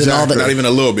receipts and all that. Not even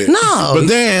a little bit. No. But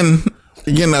then,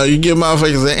 you know, you give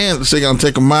motherfuckers an inch, they're going to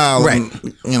take a mile. Right.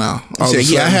 And, you know.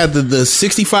 I had the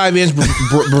 65-inch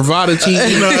Bravada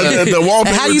TV. You know, the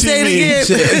wallpaper How you TV. say it again?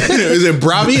 Is it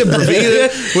Bravia,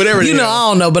 Bravida, whatever? You know, I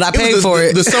don't know, but I paid for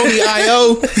it. The Sony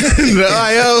IO, the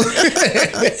IO.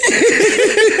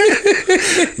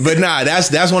 But nah,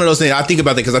 that's one of those things. I think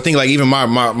about that because I think like even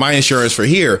my insurance for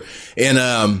here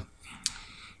and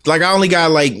like I only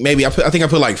got like maybe I think I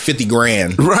put like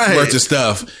 $50,000 worth of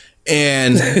stuff.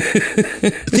 And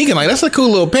thinking like, that's a cool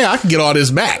little pair. I can get all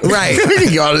this back. Right. I can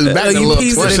get all this back. You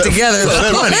piece it together.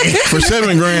 For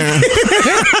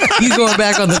 $7,000. You going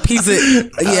back on the piece of,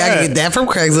 I can get that from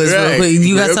Craigslist. Right.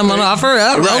 You got someone offer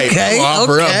up? Right. Okay.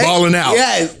 Offer up, balling out.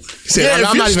 Yes. Said,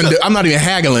 I'm not even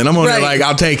haggling. I'm on there like,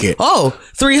 I'll take it. Oh,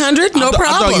 300? No problem.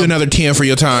 I'll throw you another 10 for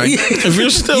your time. If you're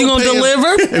still you gonna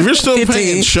deliver? If you're still 15.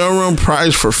 paying showroom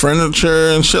price for furniture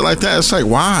and shit like that, it's like,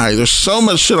 why? There's so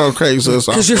much shit on Craigslist.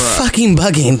 Because you're fucking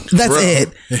bugging. That's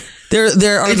it. There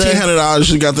are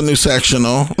 $1,800. You got the new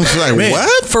sectional. It's like,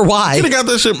 what? For why? You could have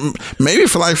got that shit maybe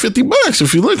for like $50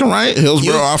 if you're looking right.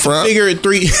 Hillsborough offer up. Figure it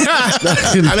 $3.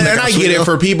 I mean, and I get it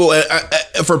for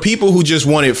people who just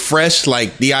want it fresh,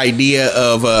 like the idea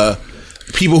of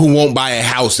people who won't buy a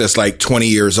house that's like 20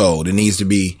 years old. It needs to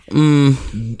be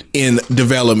in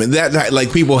development. That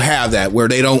like people have that where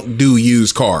they don't do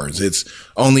used cars. It's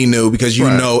only new because you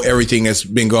know everything that's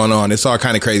been going on. It's all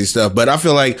kind of crazy stuff. But I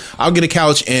feel like I'll get a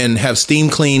couch and have steam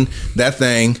clean that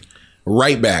thing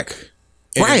right back.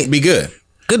 And be good.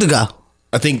 Good to go.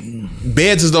 I think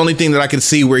beds is the only thing that I can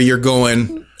see where you're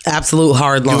going absolute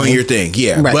hard line. Doing your thing.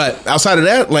 Yeah. Right. But outside of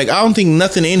that, like, I don't think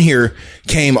nothing in here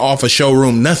came off a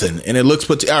showroom, nothing. And it looks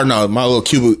I don't know, my little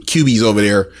cubies over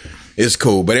there is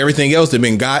cool. But everything else, they've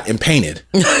been got and painted.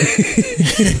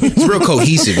 It's real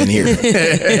cohesive in here.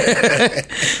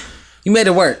 You made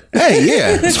it work. Hey,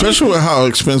 yeah. Especially with how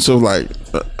expensive, like,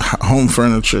 home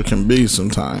furniture can be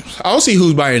sometimes. I don't see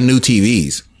who's buying new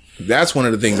TVs. That's one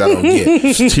of the things I don't get.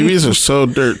 TVs are so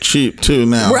dirt cheap too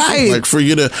now. Right. Like for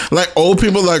you to, like old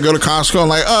people that go to Costco and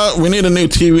like, we need a new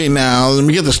TV now. Let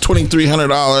me get this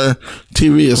 $2,300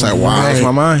 TV. It's like, wow. That's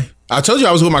my mind. I told you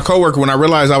I was with my coworker when I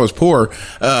realized I was poor.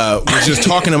 Was just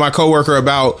talking to my coworker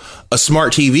about a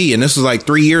smart TV. And this was like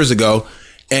 3 years ago.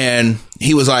 And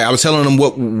he was like, I was telling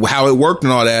him how it worked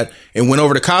and all that, and went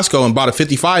over to Costco and bought a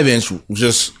 55-inch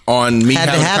just on me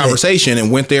having a conversation,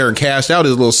 and went there and cashed out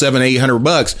his little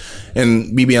 $700-800,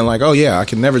 and me being like, oh yeah, I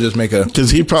can never just make a, because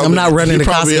he probably, I'm not running to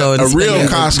Costco a real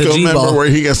Costco member where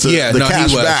he gets the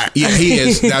cash back. Yeah, he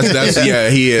is. That's yeah,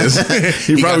 he is.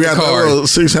 he probably got that little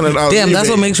 $600. Damn, that's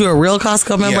what makes you a real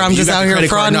Costco member. Yeah, I'm just out here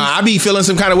frauding. No, I be feeling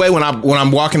some kind of way when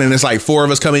I'm walking and it's like 4 of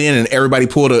us coming in and everybody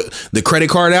pull the credit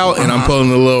card out, and I'm pulling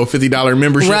the little $50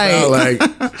 membership out. Like,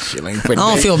 shit, I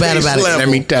don't feel bad about it. Let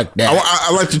me tuck that.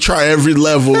 I like to try every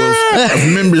level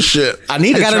of membership. I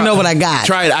gotta know what I got.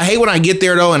 Try it. I hate when I get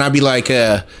there though, and I be like,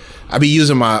 I be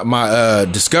using my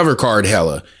Discover card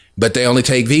hella, but they only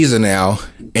take Visa now,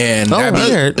 and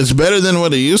it's better than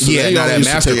what it used to. Yeah, not that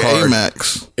MasterCard.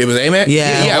 Amex. It was Amex.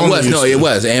 Yeah, it was. No, it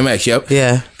was Amex. Yep.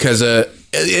 Yeah, because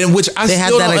in which I they still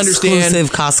had that don't understand.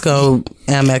 Exclusive Costco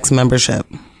Amex membership.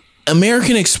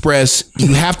 American Express,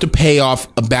 you have to pay off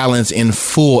a balance in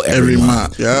full every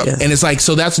month. Yeah. Yes. And it's like,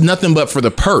 so that's nothing but for the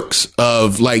perks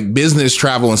of like business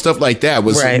travel and stuff like that.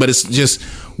 But it's just,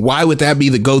 why would that be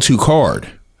the go-to card?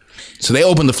 So they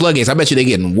open the floodgates. I bet you they're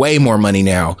getting way more money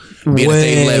now, being that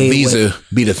they let Visa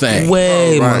be the thing.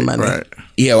 Way more money. Right.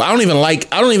 Yeah, well, I don't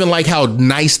even like how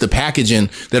nice the packaging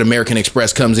that American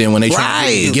Express comes in when they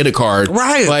try to get a card.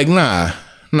 Right. Like, nah,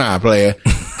 player.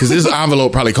 Because this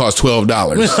envelope probably cost $12.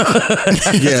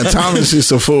 Yeah, Thomas used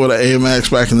to fool with an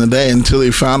Amex back in the day until he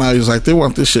found out. He was like, they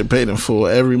want this shit paid in full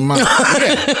every month.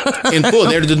 Yeah. In full.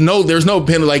 There's no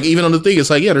penalty. Like, even on the thing, it's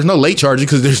like, yeah, there's no late charges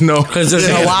because there's no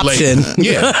option.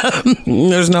 Yeah.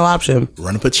 There's no option.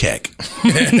 Run up a check.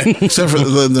 Except for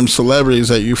them celebrities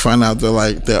that you find out they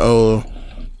owe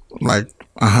like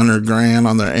 $100,000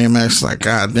 on their Amex. Like,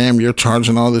 God damn, you're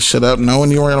charging all this shit up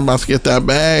knowing you weren't about to get that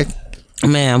bag.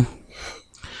 Man.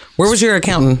 Where was your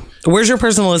accountant? Where's your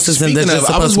personal assistant that's supposed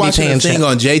to be paying? I was watching a thing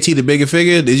on JT the Bigger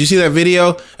Figure. Did you see that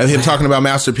video of him talking about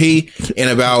Master P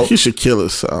and about he should kill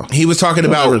himself? He was talking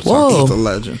about the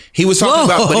legend. He was talking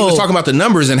about the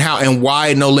numbers and how and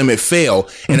why No Limit fell,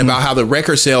 and about how the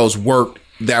record sales worked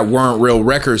that weren't real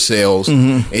record sales.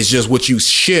 It's just what you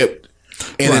shipped,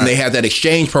 and then they had that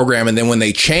exchange program, and then when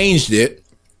they changed it,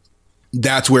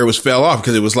 that's where it fell off,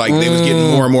 because it was like they was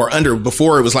getting more and more under.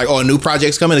 Before it was like, a new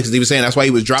project's coming, because he was saying that's why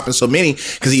he was dropping so many,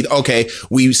 because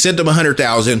we sent them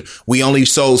 100,000, we only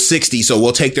sold 60, so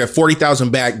we'll take their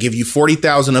 40,000 back, give you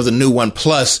 40,000 of the new one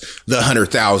plus the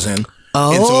 100,000.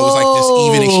 And so it was like this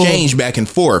even exchange back and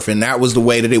forth, and that was the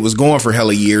way that it was going for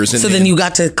hella years. And so then you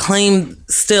got to claim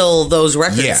still those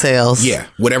record sales. Yeah,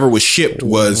 whatever was shipped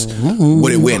was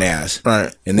what it went as.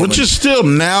 Right. And which is still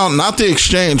now, not the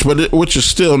exchange, but which is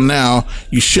still now,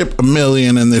 you ship 1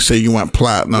 million and they say you went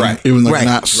platinum, even though you're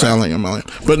not selling 1 million.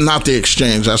 But not the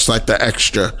exchange. That's like the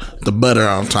extra, the butter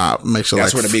on top makes it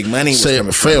that's where the big money was coming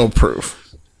from. Fail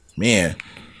proof. Man,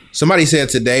 somebody said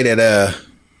today that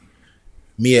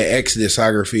Mia X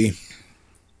discography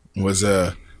was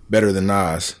better than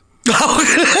Nas.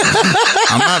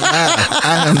 I'm not mad.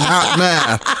 I am not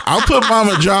mad. I'll put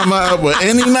Mama Drama up with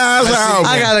any Nas album.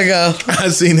 I gotta go. I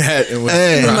seen that. It was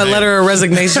My letter of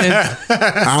resignation.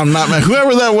 I'm not mad.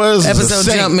 Whoever that was,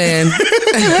 Episode Jump Man.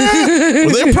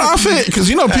 Were they prophet? Because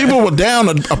people were down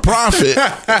a prophet.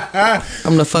 I'm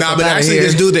gonna fuck Nah, up but out of actually, here.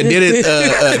 this dude that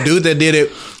did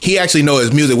it, he actually know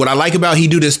his music. What I like about he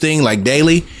do this thing like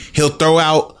daily. He'll throw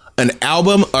out an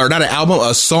album, or not an album,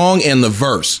 a song and the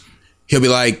verse. He'll be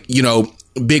like,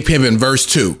 Big Pimpin' verse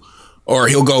 2. Or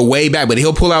he'll go way back, but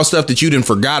he'll pull out stuff that you didn't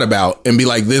forgot about and be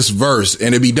like this verse, and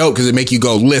it'd be dope because it make you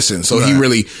go listen. So he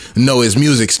really know his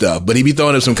music stuff, but he be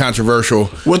throwing up some controversial.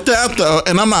 With that though,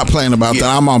 and I'm not playing about that.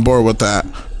 I'm on board with that.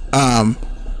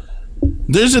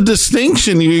 There's a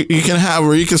distinction you can have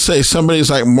where you can say somebody's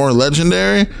like more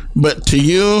legendary, but to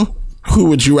you, who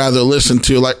would you rather listen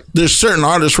to? Like, there's certain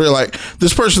artists where you're like,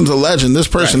 this person's a legend, this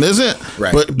person isn't.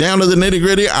 Right. But down to the nitty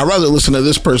gritty, I'd rather listen to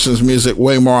this person's music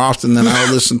way more often than I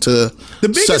would listen to The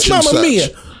biggest such and Mamma such. Mia.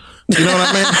 You know what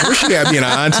I mean? Where she at being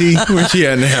an auntie? Where she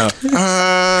at now?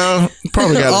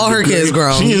 Probably got All a her degree. kids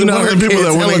grown. She's You know one of her the people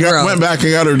kids that hella went grown. back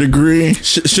and got her degree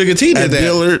Sugar T at did that.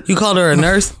 Dillard. You called her a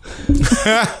nurse?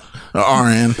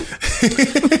 RN.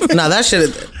 Nah, that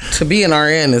shit, to be an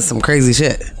RN is some crazy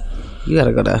shit. You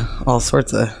gotta go to all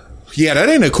sorts of. Yeah, that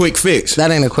ain't a quick fix.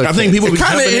 That ain't a quick I think fix. people It be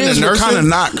kind of jumping is, into but nursing. kind of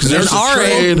not because there's An a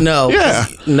trade. RN? No. Yeah.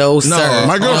 No, sir.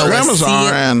 My girl's No, grandma's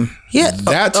RN. Yeah.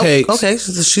 That takes- Okay,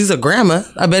 so she's a grandma.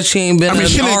 I bet she ain't been I mean, an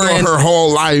she didn't RN. go her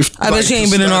whole life. I bet she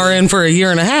ain't been an RN for a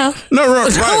year and a half. No, right.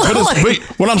 But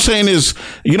what I'm saying is,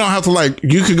 you don't have to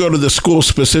you could go to the school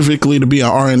specifically to be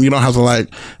an RN. You don't have to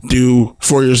do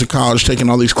 4 years of college, taking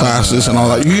all these classes and all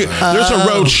that. There's a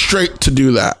road straight to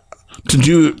do that.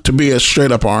 To be a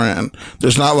straight up RN.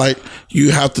 There's not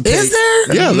you have to take. Is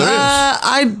there? Yeah, there is.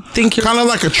 I think you're Kind of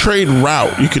like a trade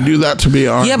route. You could do that to be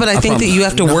an RN. Yeah, but I think that you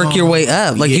have to work your way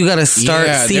up. You got to start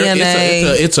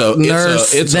CNA,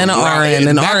 nurse, then an RN.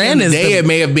 And back RN in the is day, it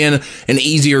may have been an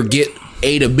easier get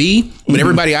A to B, but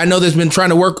everybody I know that's been trying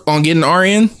to work on getting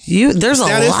RN, there's a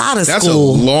lot of that's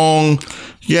school. a long.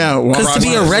 Yeah, well, Because to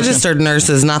be a registered nurse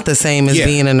is not the same as Yeah.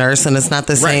 being a nurse, and it's not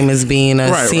the same as being a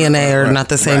Right, CNA, or not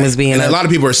the same as being And a lot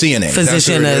of people are CNA.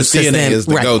 physician That's their assistant. CNA is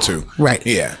the Right. go-to. Right.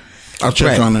 Yeah. I'll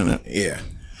check on it. Yeah.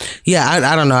 Yeah,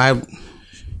 I don't know. I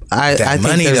think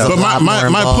money, there's though. a But lot more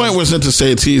my involved. point wasn't to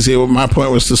say it's easy. My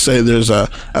point was to say there's a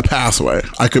pathway.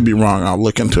 I could be wrong. I'll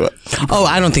look into it. Oh,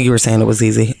 I don't think you were saying it was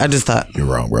easy. I just thought You're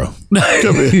wrong, bro.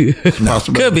 Could be.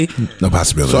 could be No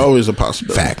possibility. It's always a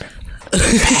possibility. Fact.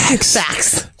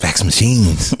 facts. Fax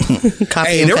machines. Copy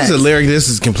Hey, and there was a paste. lyric. This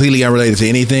is completely unrelated to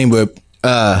anything, but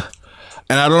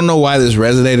and I don't know why this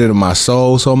resonated in my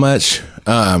soul so much.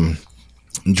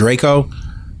 Draco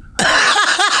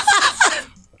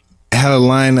had a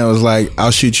line that was like,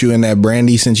 "I'll shoot you in that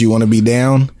brandy since you want to be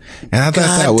down," and I thought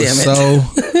God that was damn so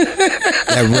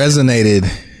that resonated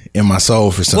in my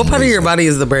soul for some What part of reason. your body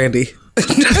is the brandy?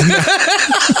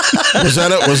 Was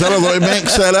that a Lloyd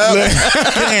Banks setup?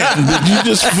 Damn, did you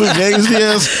just fugazi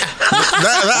us?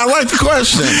 I like the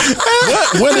question.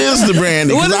 What is the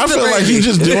brandy? Because What I is the feel like brandy? he's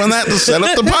just doing that to set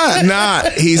up the pot. Nah,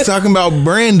 he's talking about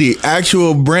brandy,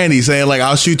 actual brandy, saying like,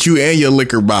 "I'll shoot you and your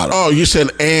liquor bottle." Oh, you said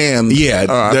and. Yeah, I the-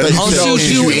 thought I'll So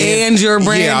shoot you and your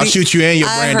brandy. Yeah, I'll shoot you and your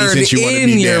brandy I heard since you want to in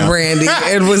be your down. brandy.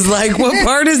 It was like, what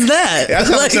part is that? That's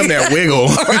like something that wiggle.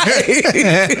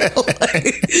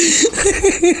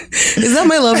 Is that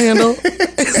my love handle?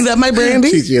 Is that my brandy?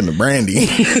 Shoot you in the brandy.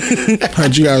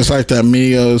 How'd you guys like that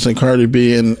Migos and Cardi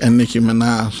B and Nicki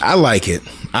Minaj? I like it.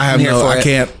 I have here no. for I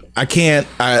it. can't.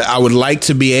 I would like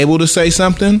to be able to say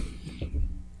something.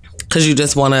 Because you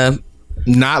just want to.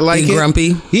 Not like Be it.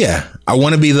 grumpy? Yeah, I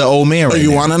want to be the old man. Oh, Right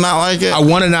you now. want to not like it? I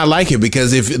want to not like it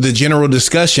because if the general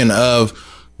discussion of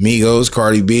Migos,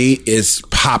 Cardi B is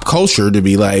pop culture to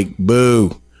be like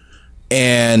boo,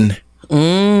 and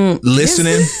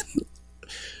listening.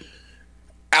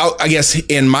 I guess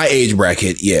in my age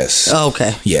bracket, yes. Oh,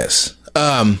 okay. Yes.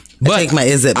 But take my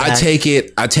is it I back. take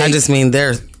it. I take. I just mean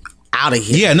they're out of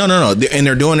here. Yeah, no, and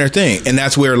they're doing their thing, and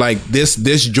that's where like this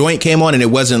joint came on, and it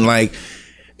wasn't like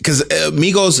because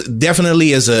Migos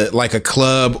definitely is a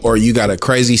club, or you got a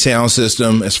crazy sound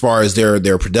system as far as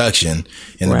their production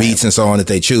and the beats and so on that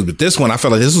they choose. But this one, I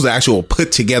felt like this was an actual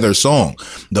put together song.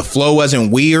 The flow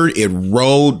wasn't weird; it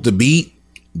rolled the beat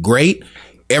great.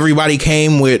 Everybody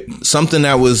came with something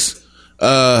that was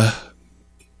on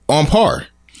par.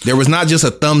 There was not just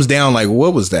a thumbs down. Like,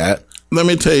 what was that? Let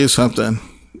me tell you something.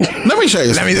 Let me show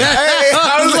you something.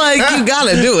 I was like, you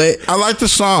gotta do it. I like the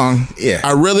song. Yeah.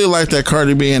 I really like that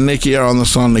Cardi B and Nicki are on the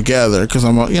song together because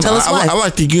Tell us why. I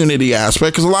like the unity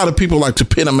aspect because a lot of people like to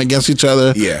pit them against each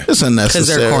other. Yeah. It's unnecessary. Because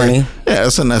they're corny. Yeah,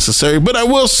 it's unnecessary. But I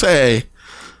will say,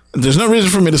 there's no reason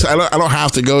for me to say, I don't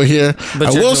have to go here. But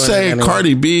I you're will doing say it anyway.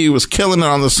 Cardi B was killing it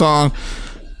on the song.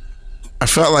 I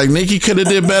felt like Nicki could have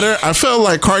did better. I felt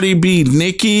like Cardi B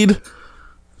Nicki'd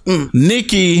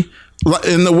Nicki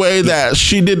in the way that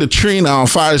she did the Trina on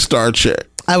 5-Star Chick.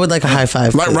 I would like a high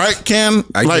five. Like, please. right, Ken?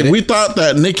 I Like, get it. we thought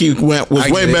that Nicki was I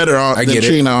get way it. better I than get it.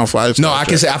 Trina on 5-Star No, I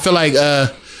can Chick. say I feel like I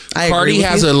Cardi agree with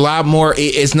has you. a lot more.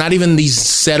 It's not even these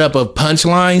setup of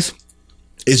punchlines.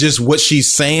 It's just what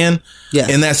she's saying Yes.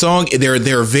 in that song.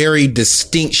 They're very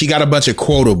distinct. She got a bunch of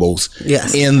quotables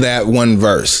Yes. in that one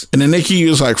verse. And then Nicki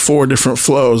used like 4 different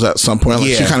flows at some point. Like,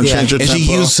 she Yeah. kind of Yeah. changed her And tempo.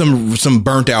 she used some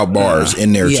burnt out bars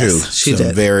in there Yes, too. she Some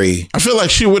did. Very I feel like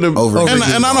she would have, Over- and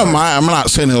I don't mind. I'm not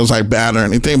saying it was like bad or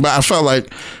anything, but I felt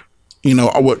like, you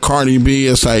know, with Cardi B,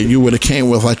 it's like you would have came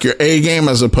with like your A game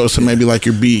as opposed to maybe like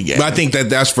your B game. But I think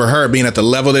that's for her being at the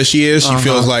level that she is. She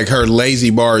feels like her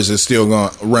lazy bars is still going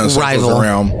to run circles Rival.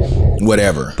 around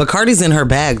whatever. But Cardi's in her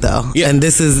bag though, Yeah. and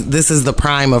this is the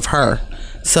prime of her.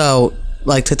 So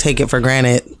like to take it for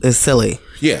granted is silly.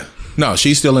 Yeah. No,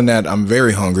 she's still in that. I'm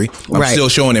very hungry. I'm Right. still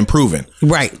showing improving.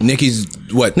 Right. Nikki's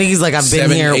what? Nikki's like, I've been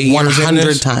 7, here 8 years in 100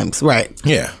 this? times. Right.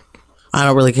 Yeah. I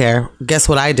don't really care. Guess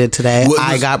what I did today? What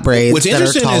I was- got braids what's that are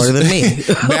interesting taller is- than me.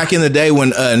 Back in the day when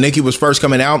Nikki was first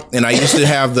coming out, and I used to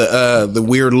have the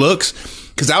weird looks,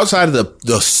 because outside of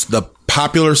the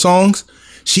popular songs,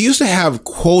 she used to have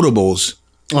quotables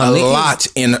a Nikki's- lot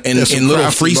in some little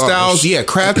crafty freestyles. bars. Yeah,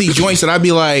 crafty joints that I'd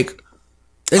be like.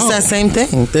 It's that same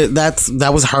thing.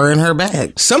 That was her in her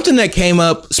bag. Something that came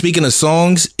up, speaking of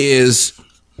songs, is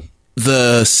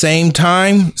the Same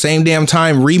Damn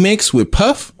Time remix with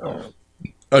Puff.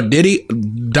 Or Diddy,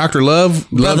 Dr. Love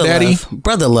Daddy.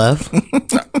 Brother Love.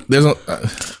 There's a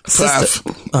Sister.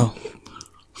 Oh.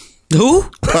 Who?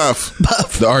 Puff.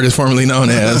 the artist formerly known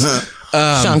as.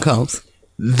 Sean Combs.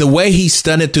 The way he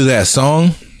stunted through that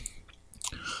song,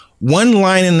 one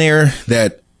line in there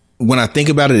that when I think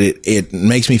about it, it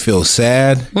makes me feel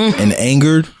sad and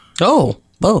angered. Oh,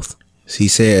 both. He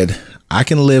said, I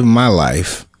can live my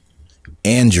life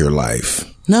and your life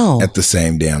No. at the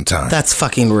same damn time. That's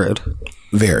fucking rude.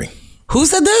 Very. Who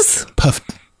said this? Puff.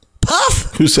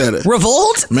 Puff? Who said it?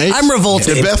 Revolt? Mace? I'm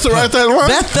revolted. Did Betha write that line?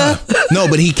 Betha? No,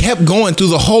 but he kept going through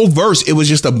the whole verse. It was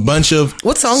just a bunch of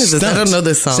What song is this? I don't know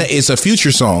this song. It's a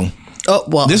Future song. Oh,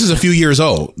 well. This is a few years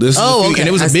old. This is Oh, okay. and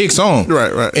it was a big song.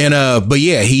 Right, right. And but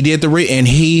yeah, he did and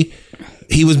he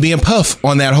was being Puff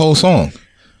on that whole song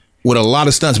with a lot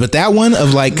of stunts. But that one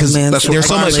of like, because Man, there's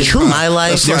so I much live truth. my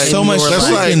life There's and so much your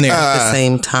truth life. in there at the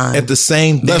same time. at the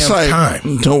same That's damn like,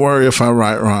 time. don't worry if I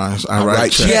write rhymes. I write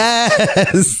write checks.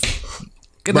 Yes.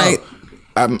 Good Bro,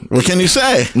 night. What can you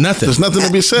say? Nothing. There's nothing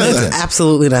to be said. Nothing.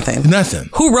 Absolutely nothing. Nothing.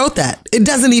 Who wrote that? It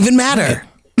doesn't even matter.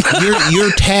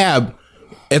 your tab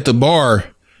at the bar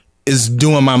is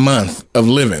doing my month of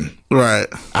living. Right.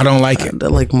 I don't like it.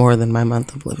 Like more than my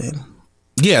month of living.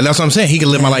 Yeah, that's what I'm saying. He can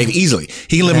live my life easily.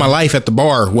 He can live my life at the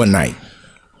bar one night.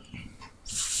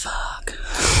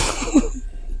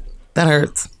 That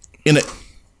hurts. In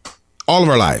all of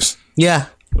our lives. Yeah.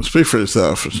 Speak for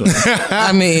yourself. For sure.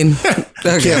 I mean,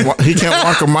 okay. He can't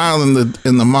walk a mile in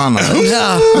the mono.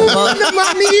 No.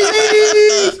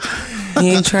 Well, he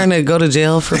ain't trying to go to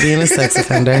jail for being a sex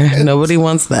offender. Nobody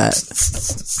wants that.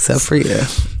 Except for you.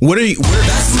 What are you?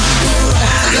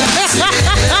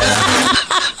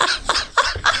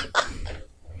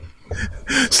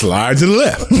 Slide to the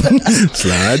left.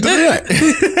 Slide to the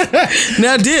right.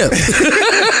 Now dip.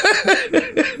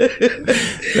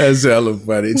 That's hella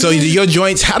funny. So your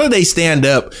joints, how do they stand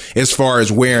up as far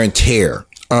as wear and tear?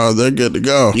 Oh, they're good to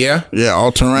go. Yeah? Yeah,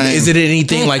 all terrain. Is it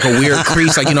anything like a weird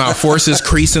crease? Like, you know how forces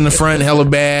crease in the front hella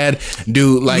bad?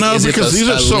 no, Is because it these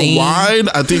are so lean? wide.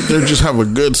 I think they just have a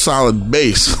good solid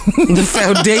base. The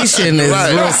foundation is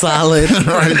Right. real solid.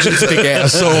 Right, just thick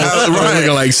ass soul. Right.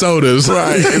 Looking like sodas.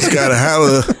 Right. It's got a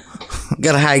hella.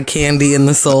 Got to hide candy in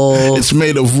the soul. It's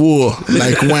made of wool,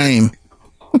 like Wayne.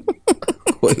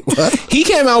 Wait, what? He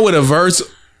came out with a verse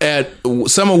at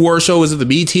some award show. Was it the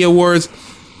BT Awards?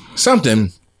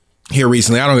 Something here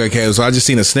recently. I don't get care. So I just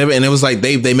seen a snippet, and it was like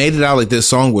they made it out like this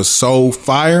song was so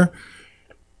fire.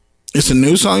 It's a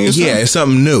new song. You said? Yeah, it's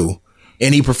something new.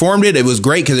 And he performed it. It was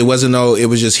great because it wasn't it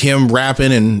was just him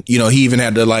rapping, and you know he even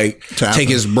had to like Tapping. take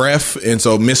his breath, and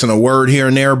so missing a word here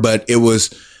and there. But it was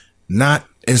not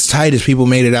as tight as people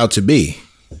made it out to be.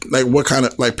 Like what kind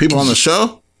of like people on the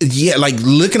show? Yeah, like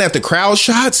looking at the crowd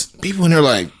shots, people in there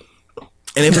like,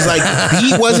 And it was like,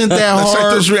 beat wasn't that hard. It's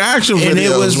like those reaction videos. And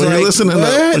it was when like, you're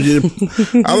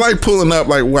listening I like pulling up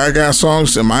like whack ass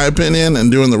songs, in my opinion,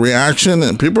 and doing the reaction,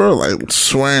 and people are like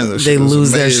swearing this They shit is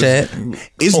lose amazing. their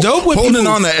shit. It's dope when holding people,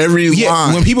 on to every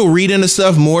line. when people read into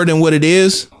stuff more than what it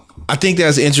is. I think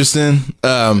that's interesting.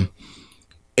 And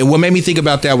what made me think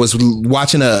about that was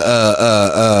watching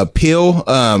a Pill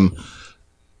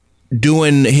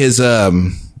doing his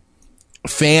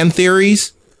fan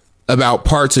theories about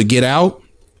parts of Get Out.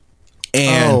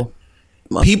 And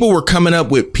people were coming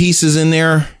up with pieces in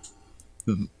there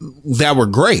that were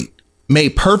great,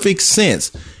 made perfect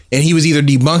sense. And he was either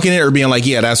debunking it or being like,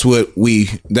 yeah, that's what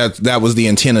that was the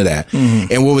intent of that.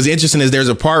 Mm-hmm. And what was interesting is there's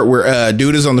a part where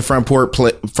dude is on the front porch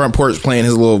playing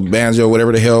his little banjo,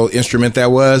 whatever the hell instrument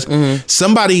that was. Mm-hmm.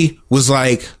 Somebody was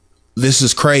like, this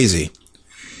is crazy.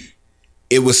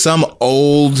 It was some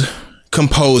old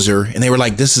composer, and they were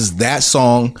like, this is that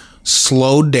song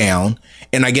slowed down.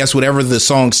 And I guess whatever the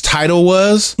song's title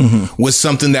was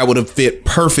something that would have fit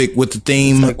perfect with the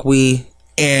theme. Like we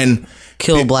and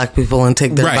kill black people and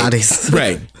take their bodies.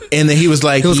 Right. And then he was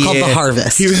like, it was called The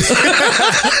Harvest. He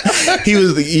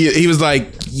was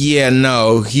like, yeah,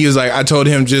 no. He was like, I told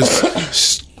him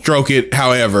just stroke it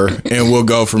however, and we'll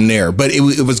go from there. But it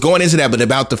was going into that, but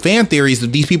about the fan theories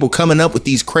of these people coming up with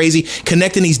these crazy,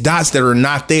 connecting these dots that are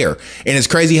not there. And it's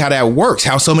crazy how that works,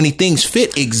 how so many things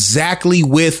fit exactly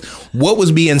with what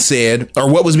was being said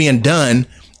or what was being done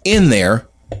in there,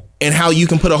 and how you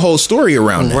can put a whole story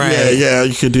around it. Right. Yeah,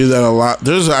 you could do that a lot.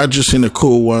 I just seen a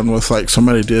cool one with like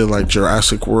somebody did like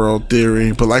Jurassic World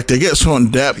theory, but like they get so in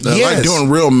depth. They're like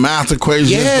doing real math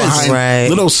equations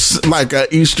behind little like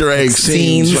Easter egg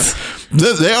scenes.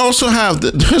 They also have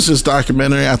there's this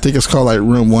documentary. I think it's called like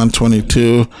Room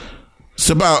 122.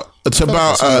 It's about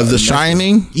The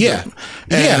Shining. Yeah.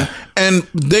 And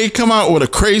they come out with a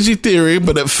crazy theory,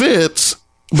 but it fits.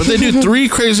 But they do 3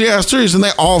 crazy ass theories, and they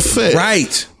all fit.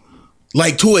 Right.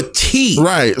 Like to a T.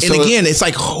 Right. And so again, it's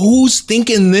like, who's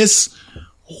thinking this?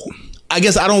 I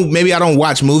guess I don't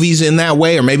watch movies in that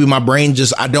way, or maybe my brain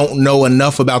I don't know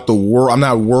enough about the world. I'm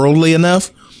not worldly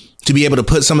enough to be able to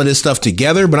put some of this stuff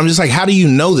together. But I'm just like, how do you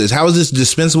know this? How is this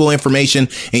dispensable information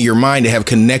in your mind to have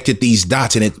connected these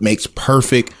dots? And it makes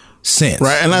perfect sense.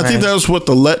 Right. And I think that was what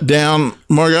the letdown,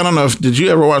 Morgan, I don't know did you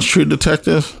ever watch True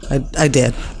Detective? I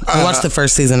did. I watched the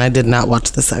first season. I did not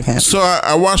watch the second. So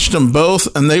I watched them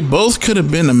both, and they both could have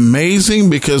been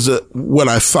amazing because what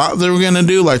I thought they were going to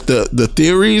do, like the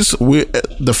theories,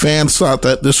 the fans thought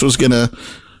that this was going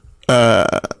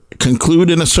to conclude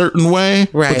in a certain way,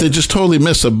 right? But they just totally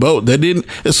missed a boat. They didn't.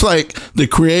 It's like the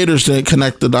creators didn't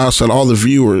connect the dots that all the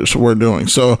viewers were doing,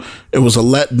 so it was a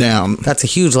letdown. That's a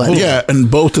huge letdown. Yeah, and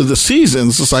both of the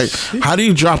seasons, it's like, how do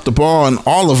you drop the ball? And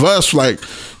all of us, like,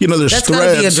 there's that's threads.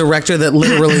 Gotta be a director that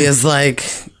literally is like,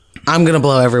 I'm gonna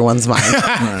blow everyone's mind,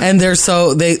 and they're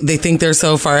so they think they're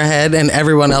so far ahead, and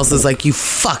everyone else is like, you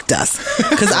fucked us.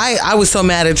 Because I was so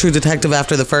mad at True Detective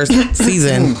after the first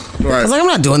season. Right. I was like, I'm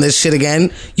not doing this shit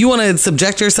again. You want to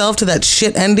subject yourself to that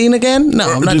shit ending again?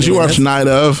 No, I'm not. Did you watch Night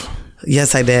of?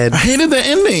 Yes, I did. I hated the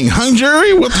ending. Hung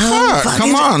jury? What the fuck?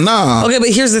 Come on, no. Okay, but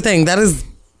here's the thing. That is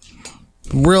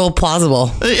real plausible.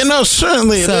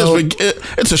 Certainly it is.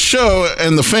 But it's a show,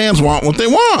 and the fans want what they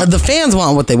want. The fans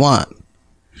want what they want.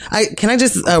 Can I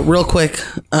just real quick?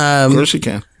 Of course you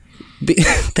can.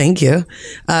 Thank you.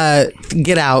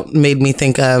 Get Out made me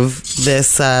think of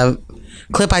this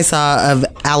clip I saw of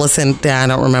Allison. I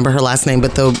don't remember her last name,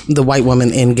 but the white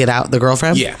woman in Get Out, the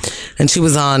girlfriend. Yeah, and she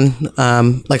was on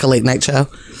like a late night show,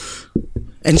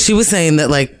 and she was saying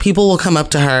that like people will come up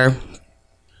to her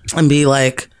and be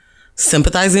like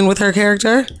sympathizing with her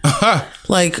character.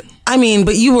 Like, I mean,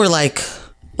 but you were like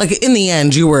in the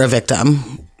end, you were a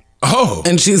victim. Oh.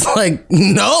 And she's like,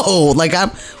 no, like I'm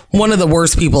one of the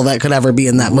worst people that could ever be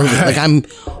in that movie. Right. Like I'm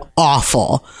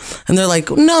awful. And they're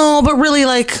like, no, but really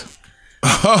like,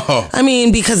 I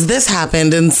mean, because this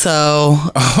happened. And so,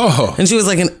 and she was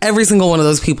like, in every single one of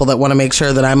those people that want to make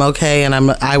sure that I'm okay. And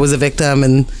I was a victim,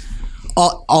 and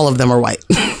all of them are white.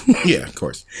 Yeah, of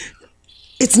course.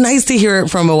 It's nice to hear it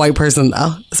from a white person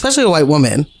though, especially a white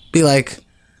woman, be like,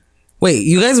 wait,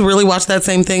 you guys really watched that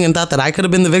same thing and thought that I could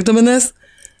have been the victim in this?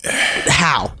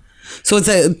 How? So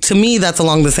to me, that's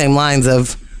along the same lines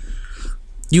of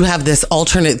you have this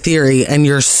alternate theory and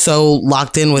you're so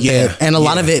locked in with it, and a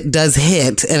lot of it does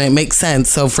hit and it makes sense.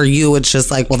 So for you, it's just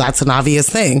like, well, that's an obvious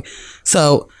thing.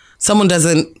 So someone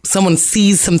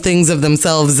sees some things of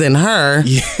themselves in her.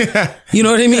 Yeah. You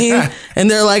know what I mean? And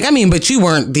they're like, I mean, but you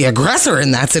weren't the aggressor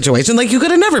in that situation. Like you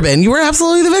could have never been. You were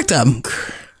absolutely the victim.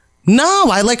 No,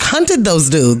 I like hunted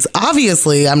those dudes.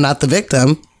 Obviously, I'm not the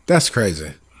victim. That's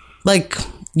crazy. Like,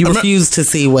 you refuse to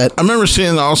see what... I remember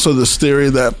seeing also this theory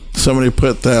that somebody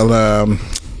put that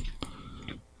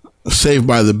Saved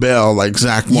by the Bell, like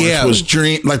Zach Morris was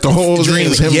dream, like the whole dream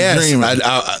is him dreaming.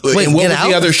 Wait, and what was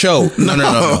the other show?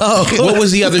 No. What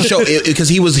was the other show? Because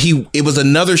it was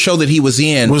another show that he was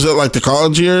in. Was it like the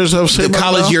college years of Saved by the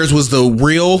Bell? The college years was the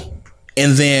real,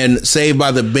 and then Saved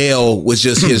by the Bell was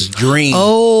just his dream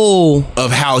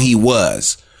of how he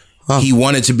was. He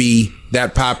wanted to be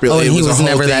that popular. It was a whole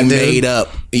never thing made up.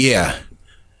 Yeah.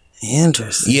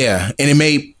 Interesting. Yeah, and it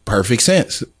made perfect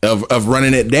sense of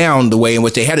running it down the way in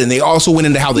which they had it. And they also went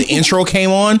into how the intro came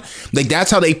on. Like,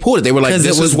 that's how they pulled it. They were like,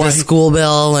 this is the school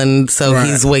bell, and so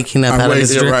he's waking up out of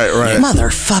his dream. Right.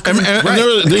 Motherfucker.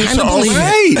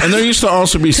 And there used to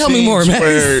also be scenes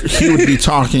where he would be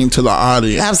talking to the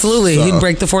audience. Absolutely. So. He'd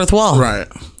break the fourth wall. Right.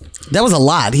 That was a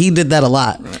lot. He did that a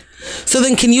lot. Right. So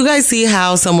then can you guys see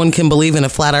how someone can believe in a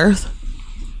flat earth?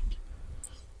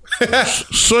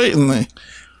 Certainly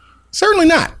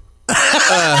not.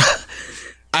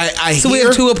 We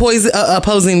have two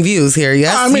opposing views here.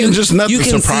 Yes, I mean, just nothing. You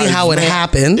can see how it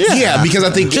happened. Yeah, because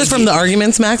I think just from the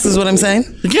arguments, Max, is what I'm saying.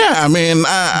 Yeah, I mean,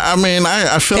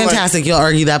 I feel fantastic. You'll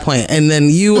argue that point, and then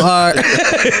you are.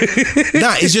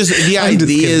 It's just the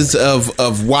ideas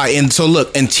of why. And so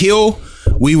look, until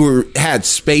we had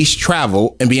space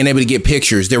travel and being able to get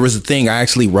pictures, there was a thing. I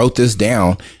actually wrote this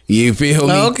down. You feel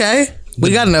me? Okay,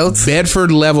 we got notes.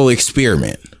 Bedford level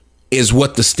experiment is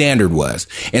what the standard was.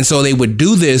 And so they would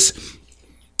do this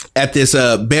at this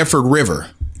Bedford River.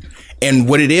 And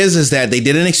what it is that they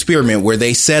did an experiment where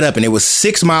they set up, and it was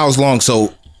 6 miles long.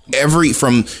 So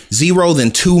from 0,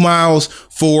 then 2 miles,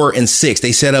 4, and 6,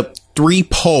 they set up 3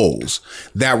 poles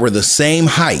that were the same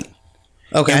height.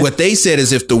 Okay. And what they said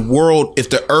is if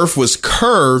the earth was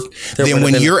curved, then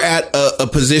when you're at a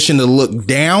position to look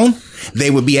down,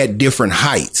 they would be at different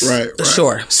heights. Right.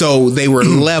 Sure. So they were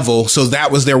level. So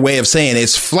that was their way of saying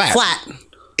it's flat.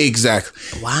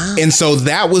 Exactly. Wow. And so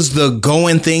that was the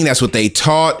going thing. That's what they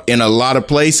taught in a lot of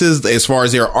places as far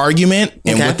as their argument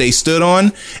and what they stood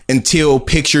on, until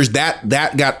pictures that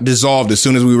got dissolved as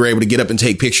soon as we were able to get up and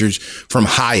take pictures from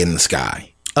high in the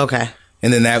sky. Okay.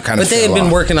 And then that kind of. But they had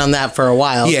been working on that for a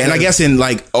while. Yeah, and I guess in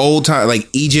like old time, like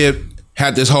Egypt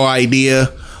had this whole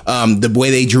idea. The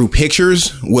way they drew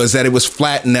pictures was that it was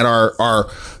flat, and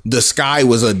that the sky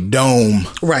was a dome,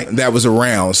 right? That was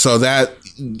around. So that,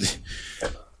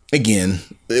 again,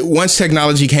 once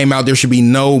technology came out, there should be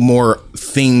no more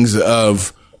things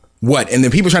of what. And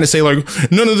then people trying to say like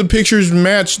none of the pictures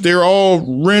match. They're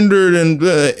all rendered and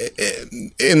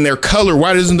in their color.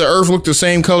 Why doesn't the Earth look the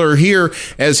same color here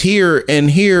as here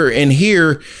and here and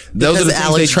here? Those because are the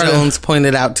things Alex Jones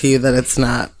pointed out to you that it's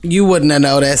not. You wouldn't have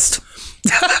noticed.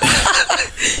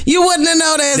 You wouldn't have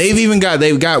noticed.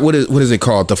 They've got what is it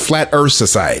called? The Flat Earth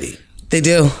Society. They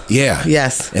do. Yeah.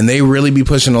 Yes. And they really be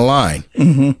pushing the line.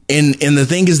 Mm-hmm. And the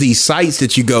thing is, these sites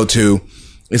that you go to,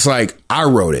 it's like, I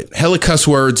wrote it. Hella cuss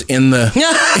words in the.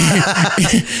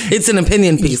 It's an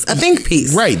opinion piece, a think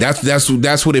piece. Right. That's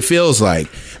what it feels like.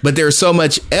 But there's so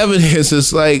much evidence.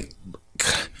 It's like,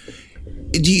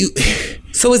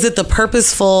 So is it the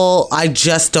purposeful? I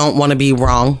just don't want to be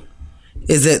wrong.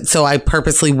 Is it so I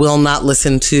purposely will not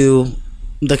listen to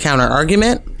the counter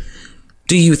argument?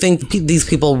 Do you think these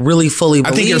people really fully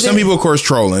believe I think there's some people, of course,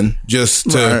 trolling just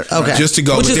to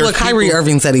go. Which is what Kyrie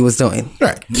Irving said he was doing.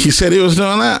 Right. He said he was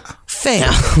doing that?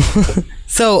 Fam.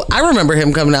 So I remember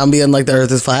him coming out and being like the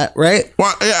earth is flat, right?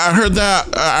 Well, yeah, I heard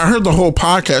that. I heard the whole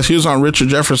podcast. He was on Richard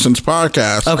Jefferson's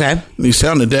podcast. Okay. And he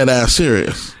sounded dead ass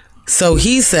serious. So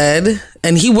he said,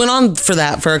 and he went on for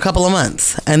that for a couple of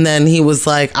months. And then he was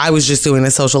like, I was just doing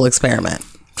a social experiment.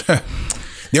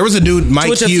 There was a dude, Mike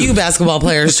Hughes. Which a few basketball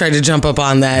players tried to jump up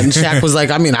on that. And Shaq was like,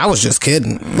 I mean, I was just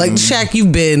kidding. Like, Shaq,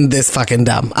 you've been this fucking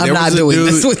dumb. I'm not doing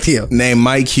this with you. Named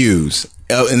Mike Hughes.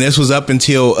 And this was up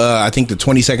until, I think, the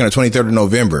 22nd or 23rd of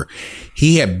November.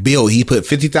 He put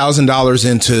 $50,000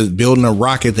 into building a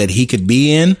rocket that he could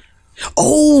be in.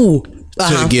 Oh.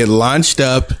 To get launched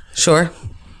up. Sure.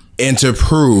 And to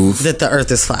prove that the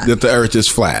earth is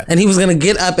flat. And he was going to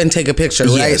get up and take a picture,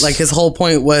 right? Like his whole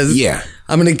point was,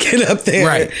 I'm going to get up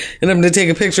there and I'm going to take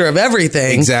a picture of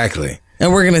everything. Exactly.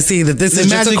 And we're going to see that this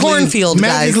is just a cornfield,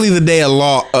 magically, guys. The day of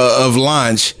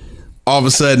launch, all of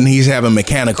a sudden he's having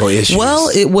mechanical issues. Well,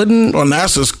 it wouldn't. Well,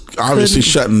 NASA's obviously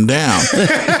shutting down.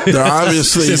 They're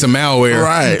obviously it's a malware,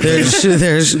 right? They're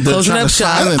closing up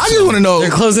shop. I just want to know.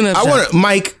 They're closing up.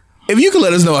 Mike, if you could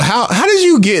let us know how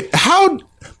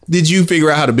did you figure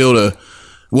out how to build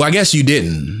Well, I guess you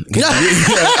didn't.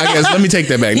 I guess let me take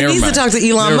that back. He needs to talk to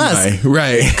Elon Musk.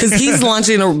 Right. Because he's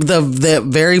launching the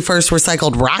very first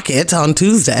recycled rocket on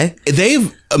Tuesday.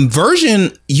 They've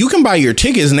Virgin, you can buy your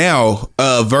tickets now.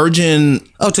 Virgin.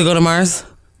 Oh, to go to Mars?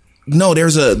 No,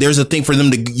 there's a thing for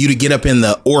them to get up in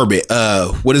the orbit.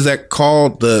 What is that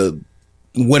called? The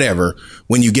whatever,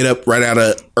 when you get up right out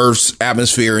of Earth's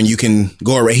atmosphere and you can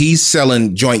go around. He's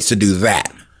selling joints to do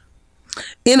that.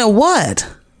 In a what?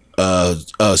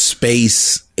 A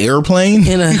space airplane,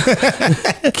 in a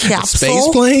capsule, space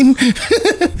plane.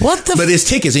 What the? But it's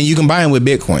tickets, and you can buy them with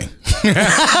Bitcoin.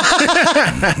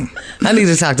 I need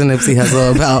to talk to Nipsey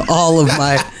Hussle about all of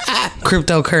my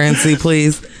cryptocurrency,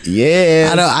 please.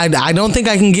 Yeah, I don't think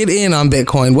I can get in on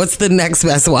Bitcoin. What's the next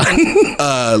best one?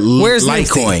 Where's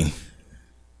Litecoin?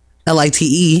 LITE.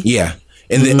 Yeah,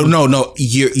 and then no,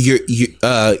 you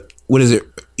what is it?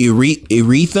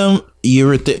 Ethereum.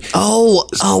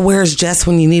 Where's Jess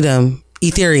when you need him?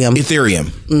 Ethereum,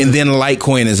 and then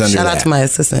Litecoin is under. Shout out to my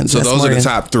assistant. So those are the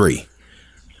top three.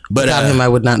 But without him, I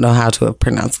would not know how to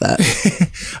pronounce that.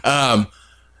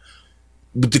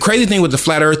 But the crazy thing with the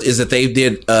flat Earth is that they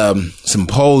did some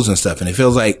polls and stuff, and it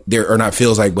feels like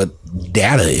but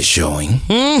data is showing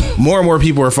more and more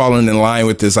people are falling in line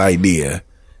with this idea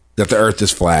that the Earth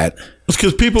is flat. It's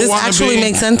because people want to actually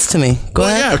makes sense to me. Go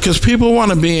ahead. Yeah, because people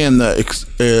want to be in the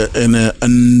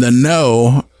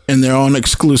know in their own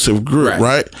exclusive group,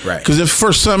 right? Right. Because if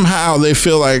for somehow they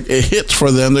feel like it hits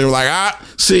for them, they're like,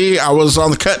 see, I was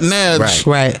on the cutting edge,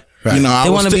 right. You know, they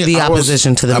want to be the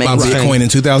opposition to the about mainstream. Bitcoin in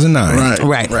 2009,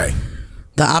 right.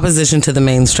 The opposition to the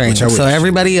mainstream. So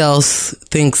everybody else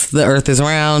thinks the Earth is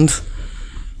round.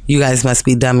 You guys must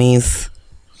be dummies.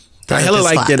 I hella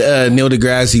like that Neil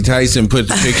deGrasse Tyson put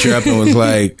the picture up and was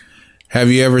like, have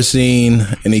you ever seen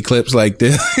an eclipse like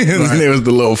this? And there was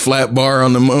the little flat bar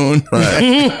on the moon.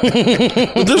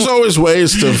 Right. But there's always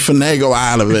ways to finagle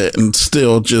out of it and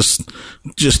still just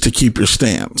to keep your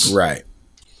stance. Right.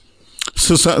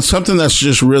 So something that's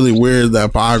just really weird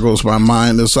that boggles my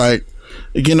mind is like,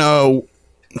 you know,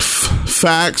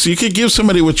 facts. You could give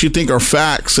somebody what you think are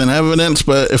facts and evidence,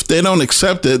 but if they don't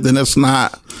accept it, then it's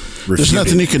not. There's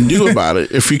nothing you can do about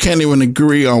it. If you can't even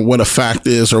agree on what a fact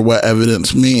is or what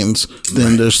evidence means,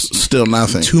 then there's still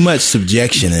nothing. Too much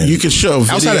subjection. You could show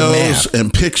videos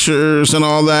and pictures and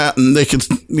all that, and they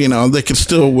could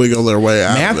still wiggle their way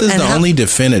out. Math is the only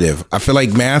definitive. I feel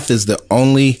like math is the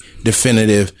only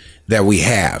definitive that we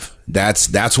have.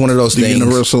 That's one of those things.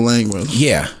 Universal language.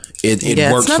 Yeah. It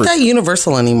works. It's not that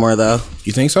universal anymore, though.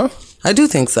 You think so? I do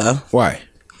think so. Why?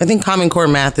 I think Common Core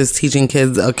math is teaching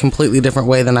kids a completely different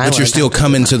way than I. But you're still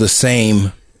coming to the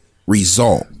same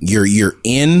result. Your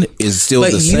end is still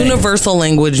the same. But universal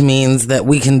language means that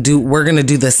we're going to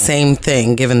do the same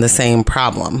thing given the same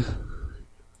problem,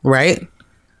 right?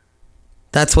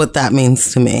 That's what that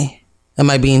means to me. Am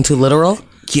I being too literal?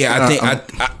 Yeah,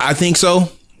 I think so.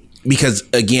 Because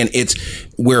again, it's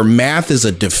where math is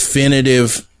a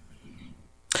definitive.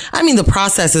 I mean, the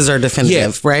processes are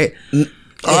definitive, right?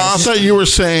 I thought you were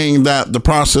saying that the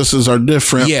processes are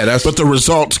different, but the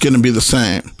result's going to be the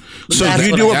same. So if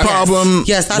you do a problem,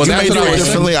 yes, that's you may do it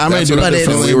differently. I may do it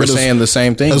differently. We were saying the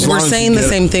same thing. We're saying the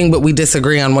same thing, but we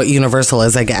disagree on what universal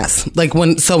is, I guess. Like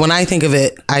when I think of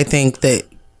it, I think that,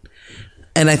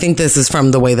 and I think this is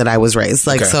from the way that I was raised.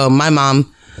 Like, so my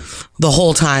mom, the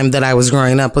whole time that I was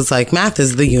growing up, was like, math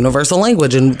is the universal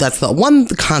language, and that's the one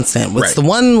constant. It's the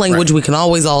one language we can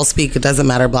always all speak. It doesn't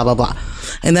matter, blah, blah, blah.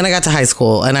 And then I got to high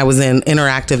school, and I was in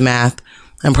interactive math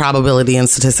and probability and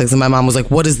statistics, and my mom was like,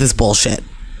 what is this bullshit?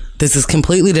 This is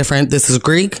completely different. This is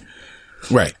Greek.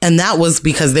 Right. And that was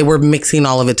because they were mixing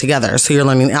all of it together. So you're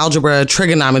learning algebra,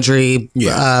 trigonometry,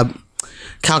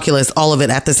 calculus, all of it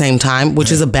at the same time,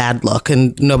 which is a bad look,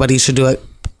 and nobody should do it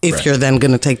if you're then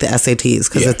going to take the SATs,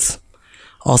 because it's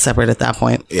all separate at that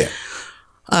point. Yeah.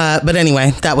 But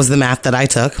anyway, that was the math that I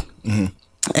took. Mm-hmm.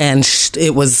 And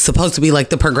it was supposed to be like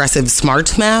the progressive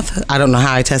smart math. I don't know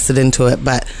how I tested into it,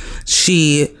 but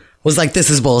she was like,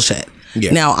 this is bullshit.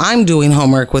 Yeah. Now I'm doing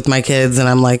homework with my kids and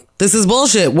I'm like, this is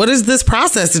bullshit. What is this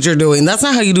process that you're doing? That's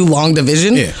not how you do long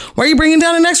division. Yeah. Why are you bringing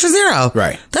down an extra zero?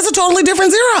 Right. That's a totally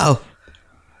different zero.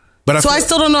 But I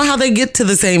still don't know how they get to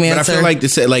the same answer. But I feel like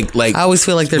this, like I always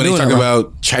feel like they're doing it wrong. When they talk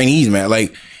about Chinese math,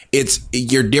 like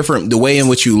you're different. The way in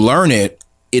which you learn it,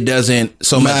 it doesn't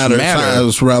so much matter.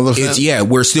 It's relevant.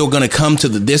 We're still going to come to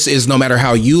this is no matter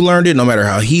how you learned it, no matter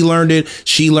how he learned it,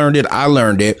 she learned it, I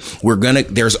learned it.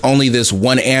 There's only this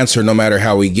one answer no matter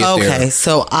how we get there. Okay,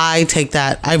 so I take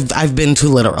that. I've been too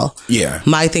literal. Yeah.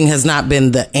 My thing has not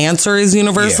been the answer is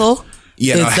universal.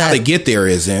 Yeah, no, how to get there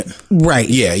isn't. Right.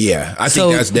 Yeah. I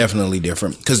think that's definitely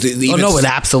different. Because no, it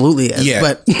absolutely is. Yeah.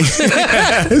 But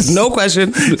no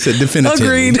question. It's a definitive.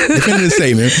 Agreed. Definitive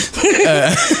statement.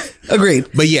 Agreed.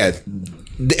 But yeah,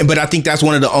 but I think that's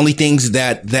one of the only things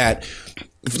that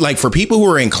like for people who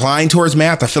are inclined towards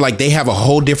math, I feel like they have a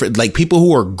whole different, like people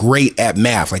who are great at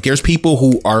math. Like there's people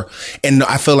who are, and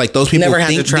I feel like those people never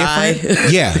think had to try.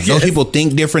 different. Yeah. Those people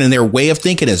think different and their way of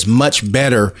thinking is much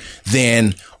better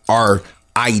than our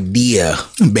idea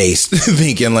based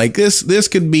thinking. Like this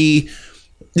could be,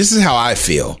 this is how I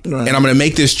feel. Right. And I'm going to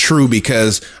make this true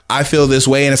because I feel this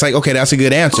way. And it's like, okay, that's a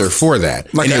good answer for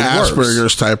that. Like and an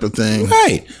Asperger's type of thing.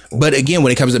 Right. But again,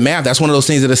 when it comes to math, that's one of those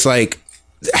things that it's like,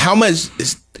 how much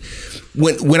is,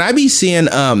 when I be seeing,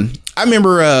 I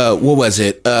remember, what was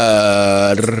it?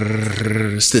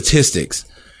 Statistics.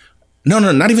 No,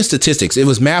 not even statistics. It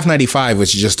was Math 95,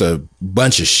 which is just a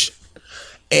bunch of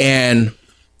and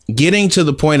getting to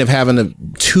the point of having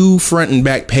two front and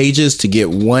back pages to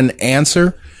get one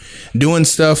answer, doing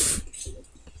stuff.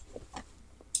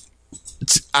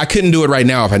 I couldn't do it right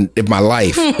now if my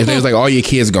life, if there's like all your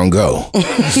kids gonna go.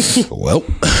 Well,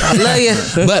 I love you.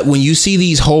 But when you see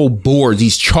these whole boards,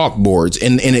 these chalkboards,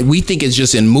 and we think it's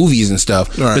just in movies and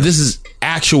stuff, right. But this is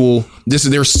actual.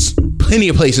 There's plenty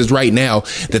of places right now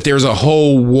that there's a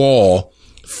whole wall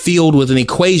filled with an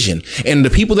equation, and the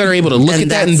people that are able to look at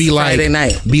that and be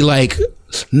like,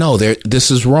 no, this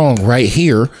is wrong right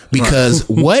here because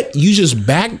what you just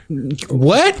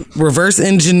reverse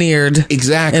engineered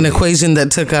exactly an equation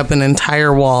that took up an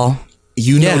entire wall.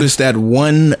 You notice that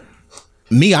one.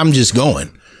 Me, I'm just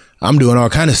going. I'm doing all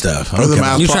kind of stuff.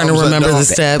 You're trying to remember the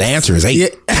steps. The answer is 8. Yeah.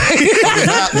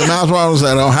 The math problems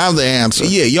that don't have the answer.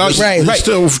 Yeah, y'all right.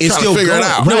 Still it's still figure it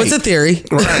out. No, it's a theory.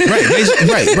 Right.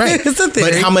 It's a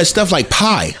theory. But how much stuff like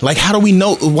pi? Like, how do we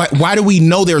know? Why do we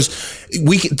know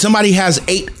somebody has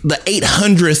the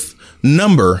 800th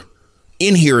number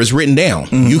in here is written down.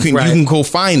 Mm-hmm. You can go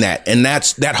find that, and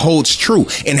that holds true.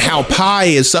 And how pi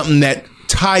is something that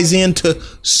ties into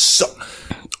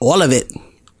all of it.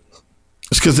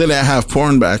 It's because they didn't have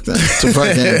porn back then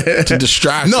to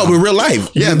distract. No, but real life.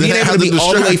 Yeah, being able to be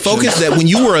all the way focused that when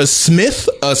you were a Smith,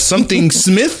 something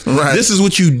Smith, right. This is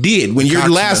what you did. When your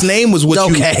last name was what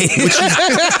you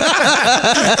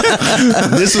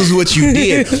this is what you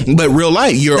did. But real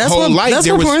life, your whole life. That's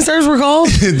what porn stars were called?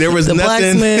 There was the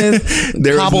nothing. Blacksmith,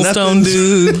 there cobblestone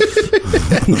dude,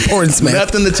 pornsmith.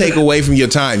 Nothing to take away from your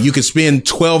time. You could spend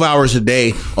 12 hours a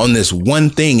day on this one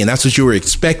thing, and that's what you were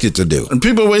expected to do. And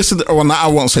people wasted, I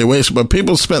won't say waste, but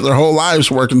people spent their whole lives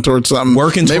working towards something.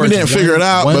 Maybe didn't figure it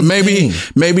out, but maybe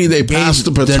they passed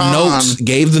the baton.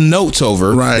 Gave the notes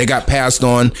over. Right. They got passed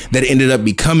on. That ended up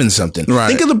becoming something. Right.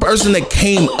 Think of the person that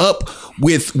came up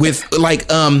with like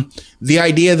the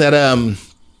idea that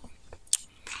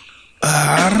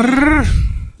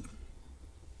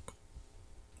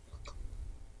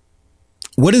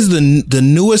what is the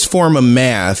newest form of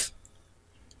math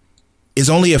is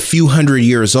only a few hundred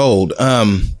years old.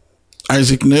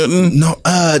 Isaac Newton? No,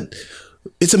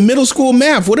 it's a middle school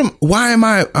math. I'm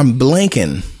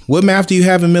blanking. What math do you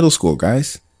have in middle school,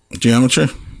 guys? Geometry?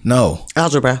 No.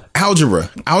 Algebra. Algebra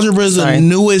is the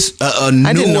newest. I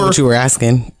didn't know what you were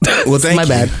asking. Well, thank you. My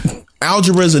bad.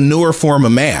 Algebra is a newer form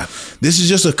of math. This is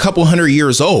just a couple hundred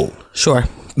years old. Sure.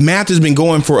 Math has been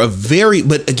going for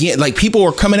but again, like people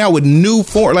are coming out with new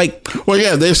form. Like, well,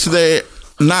 yeah, they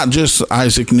not just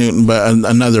Isaac Newton, but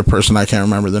another person, I can't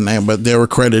remember the name, but they were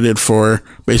credited for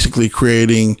basically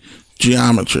creating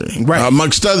geometry, right?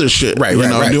 Amongst other shit, right?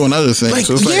 Doing other things. Like,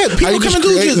 so people come and do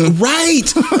it,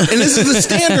 right? And this is the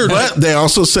standard. But they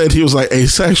also said he was like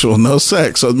asexual, no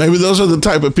sex. So maybe those are the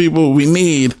type of people we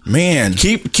need. Man,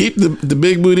 keep the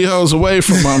big booty hoes away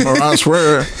from them, or else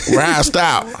we're assed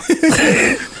out.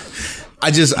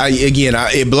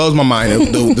 It blows my mind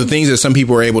the things that some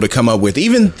people are able to come up with.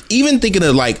 Even thinking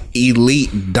of like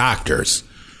elite doctors,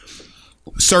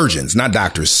 surgeons, not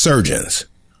doctors, surgeons,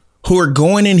 who are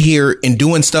going in here and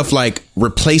doing stuff like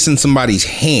replacing somebody's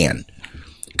hand,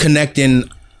 connecting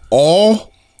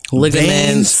all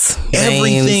ligaments, veins,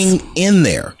 everything in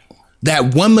there.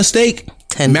 That one mistake,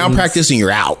 tendons, malpractice, and you're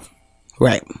out.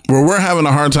 Right. Well, we're having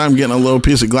a hard time getting a little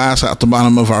piece of glass out the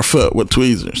bottom of our foot with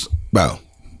tweezers. Wow.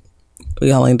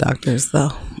 We all ain't doctors, though.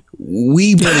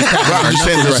 We really but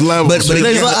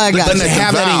to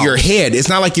have that in your head, it's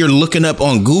not like you're looking up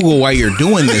on Google while you're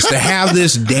doing this. To have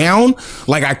this down,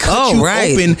 like I cut you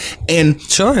open, and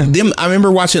sure. I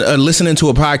remember listening to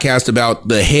a podcast about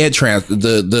the head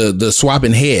the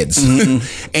swapping heads,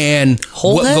 and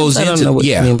whole what heads? goes I into don't know what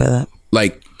you mean by that.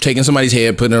 Like taking somebody's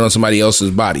head, putting it on somebody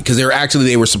else's body, because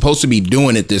they were supposed to be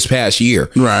doing it this past year,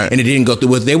 right? And it didn't go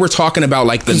through. They were talking about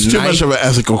like the too much of an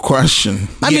ethical question.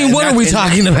 I mean, what are we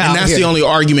talking about? And that's the only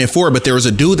argument for it. But there was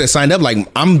a dude that signed up like,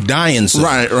 I'm dying soon.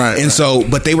 Right. And so,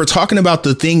 but they were talking about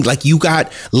the thing like you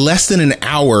got less than an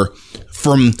hour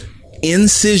from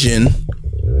incision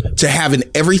to having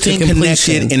everything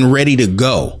connected and ready to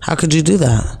go. How could you do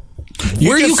that?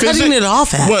 Where are you cutting it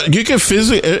off at? Well, you can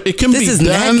it can be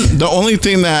done. Neck? The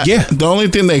only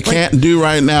thing they can't do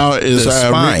right now is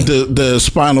the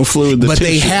spinal fluid. But tissue.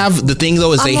 They have the thing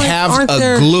though is they have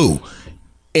a glue.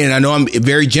 And I know I'm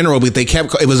very general, but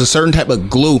it was a certain type of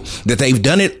glue that they've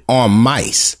done it on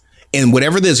mice. And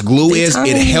whatever this glue is,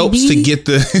 it helps to get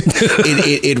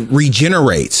it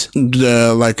regenerates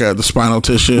the spinal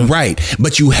tissue, right?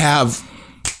 But you have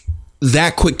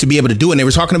that quick to be able to do it. And they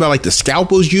were talking about like the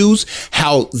scalpels used,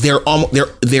 how they're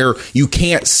you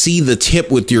can't see the tip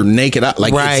with your naked eye,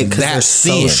 like right? It's that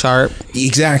so sharp,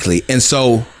 exactly. And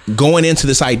so going into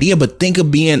this idea, but think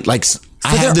of being like,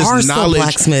 I have this knowledge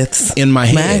blacksmiths in my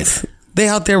head. Max, they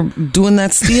out there doing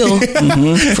that steel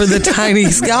for the tiny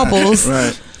scalpels.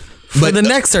 Right. For the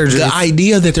neck surgery. The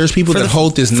idea that there's people that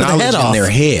hold this knowledge in their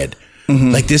head,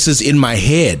 like this is in my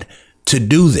head to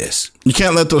do this. You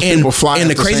can't let those people fly. And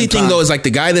the crazy thing though is like the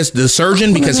guy that's the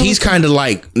surgeon, because he's kind of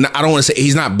like, I don't want to say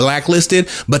he's not blacklisted,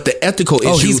 but the ethical issue.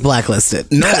 Oh, he's blacklisted.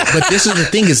 No, but this is the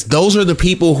thing is those are the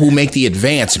people who make the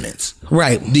advancements.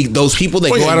 Right. Those people that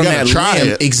go out on that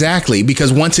limb. Exactly.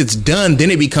 Because once it's done, then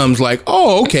it becomes like,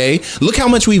 oh, okay, look how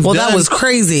much we've done. Well, that was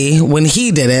crazy when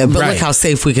he did it, but look how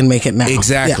safe we can make it now.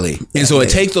 Exactly. Yeah. And so it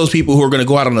takes those people who are going to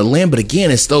go out on a limb. But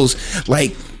again, it's those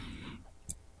like,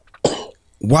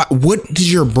 what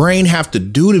does your brain have to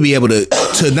do to be able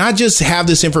to not just have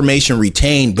this information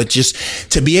retained, but just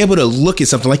to be able to look at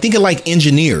something? Like think of like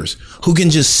engineers who can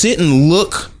just sit and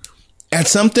look at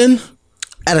something,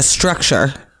 at a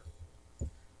structure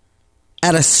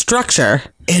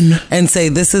and say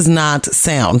this is not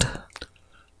sound,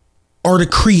 or to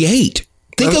create.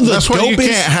 Think of the that's why you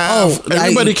can't have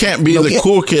everybody can't be the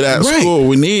cool kid at school.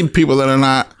 We need people that are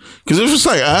not, because if it's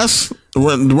like us,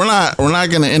 we're not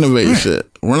going to innovate shit.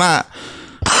 We're not.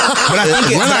 But I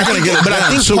think we're not going to get it. But I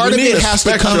think so part of it has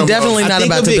to come. Definitely not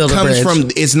about to build a bridge.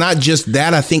 From, it's not just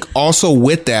that. I think also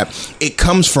with that, it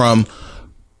comes from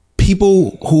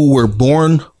people who were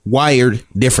born wired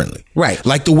differently. Right.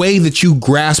 Like the way that you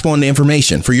grasp on the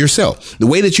information for yourself, the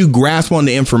way that you grasp on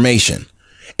the information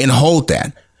and hold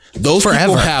that. Those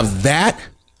people have that,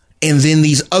 and then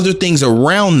these other things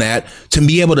around that to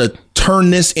be able to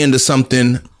turn this into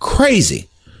something crazy.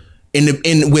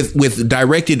 With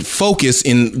directed focus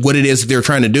in what it is they're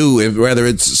trying to do, whether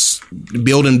it's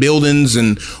building buildings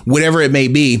and whatever it may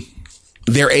be,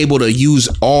 they're able to use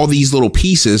all these little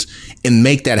pieces and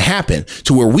make that happen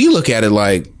to where we look at it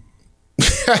like,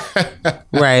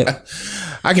 right.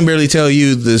 I can barely tell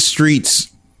you the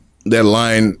streets that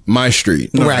line my street.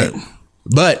 Right.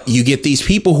 But you get these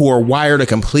people who are wired a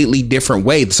completely different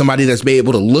way. Somebody that's be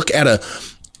able to look at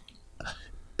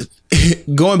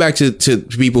going back to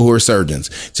people who are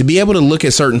surgeons, to be able to look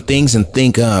at certain things and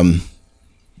think,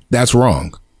 that's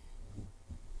wrong.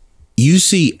 You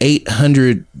see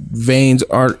 800 veins,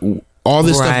 all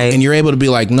this stuff, and you're able to be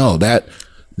like, no,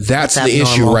 that's the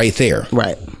issue right there.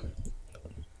 Right.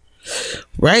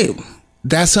 Right.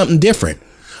 That's something different.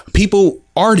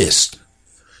 Artists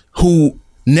who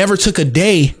never took a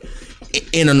day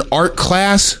in an art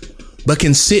class, but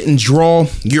can sit and draw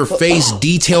your face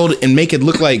detailed and make it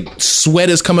look like sweat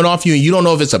is coming off you, and you don't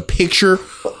know if it's a picture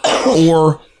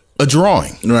or a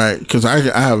drawing. Right, because I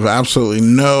have absolutely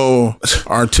no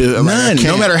artistic. None.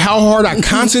 No matter how hard I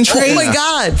concentrate. Oh my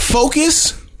God.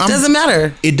 Focus. Doesn't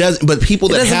matter. It doesn't. But people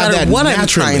that have that what naturally, I'm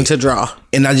trying to draw.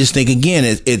 And I just think again,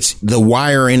 it's the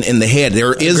wiring in the head.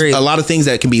 There is a lot of things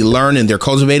that can be learned and they're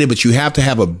cultivated, but you have to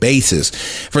have a basis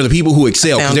for the people who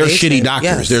excel. Because there's shitty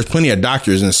doctors. Yes. There's plenty of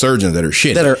doctors and surgeons that are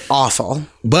shitty, that are awful.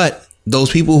 But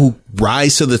those people who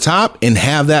rise to the top and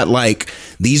have that, like,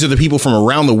 these are the people from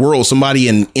around the world. Somebody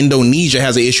in Indonesia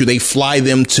has an issue. They fly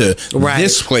them to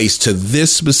this place, to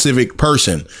this specific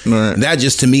person. Right. That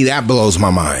just, to me, that blows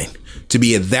my mind. To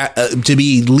be to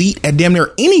be elite at damn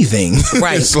near anything.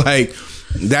 Right. It's like,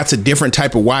 that's a different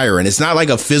type of wiring. It's not like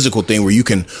a physical thing where you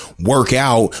can work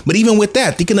out. But even with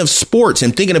that, thinking of sports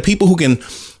and thinking of people who can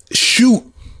shoot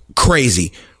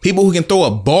crazy, people who can throw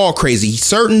a ball crazy,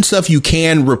 certain stuff you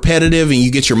can repetitive and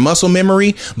you get your muscle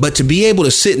memory, but to be able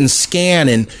to sit and scan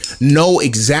and know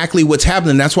exactly what's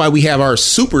happening. That's why we have our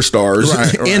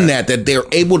superstars in that they're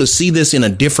able to see this in a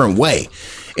different way.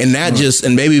 And that just,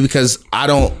 and maybe because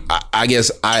I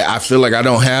guess I feel like I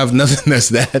don't have nothing that's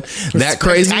that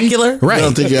crazy. Spectacular? Right. I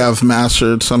don't think you have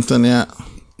mastered something yet.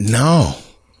 No.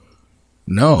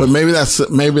 But maybe that's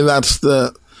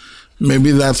the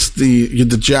you're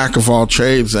the jack of all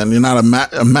trades, and you're not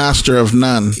a master of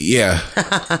none. Yeah.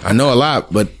 I know a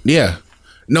lot, but yeah.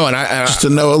 No, and I Just to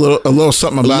know a little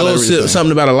something about everything.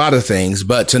 something about a lot of things,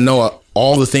 but to know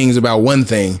all the things about one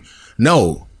thing,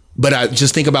 no. But I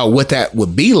just think about what that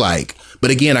would be like. But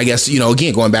again, I guess,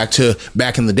 again, going back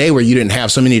in the day where you didn't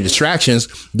have so many distractions,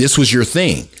 this was your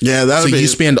thing. Yeah, that would so be. you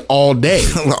spend all day.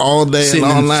 all day sitting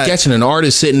and all and night. sketching, an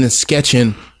artist sitting and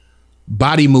sketching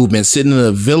body movement, sitting in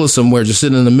a villa somewhere, just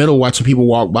sitting in the middle watching people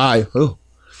walk by. Oh.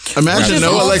 Imagine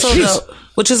no electricity.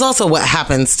 Which is also what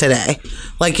happens today.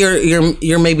 Like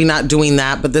you're maybe not doing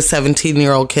that, but the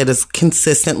 17-year-old kid is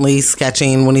consistently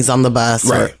sketching when he's on the bus,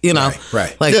 Right, or,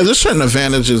 right. Like, Yeah, there's certain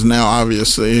advantages now,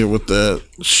 obviously, with the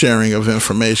sharing of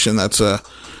information. But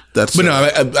no,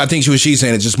 I think what she's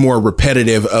saying is just more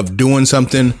repetitive of doing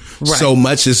something so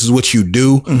much. This is what you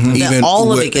do. Mm-hmm. that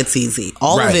all of it gets easy.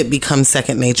 All of it becomes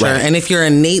second nature. Right. And if you're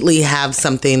innately have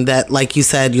something that, like you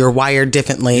said, you're wired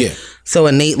differently. Yeah. So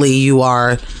innately you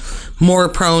are more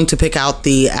prone to pick out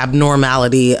the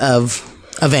abnormality of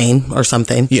a vein or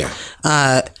something. Yeah.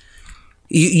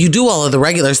 You do all of the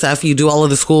regular stuff. You do all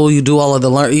of the school. You do all of the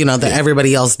that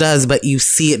everybody else does, but you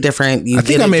see it different. I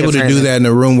think I'm able to do that in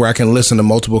a room where I can listen to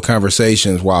multiple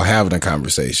conversations while having a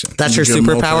conversation. That's your Get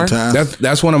superpower. multitask.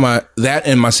 That's one of that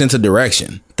and my sense of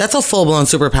direction. That's a full blown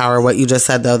superpower. What you just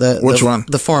said, though. Which one?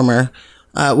 The former.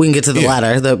 We can get to the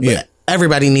latter.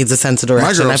 Everybody needs a sense of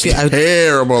direction. My girl's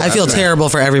terrible. I feel terrible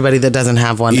for everybody that doesn't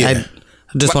have one. Yeah.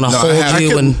 I just want to I hold you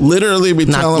could and literally be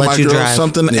not telling let my you girl drive.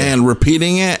 something and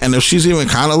repeating it, and if she's even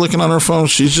kind of looking on her phone,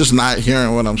 she's just not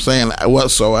hearing what I'm saying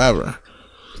whatsoever.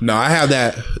 No, I have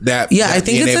that. I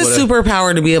think it's a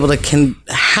superpower to be able to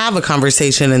have a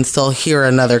conversation and still hear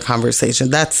another conversation.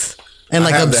 That's and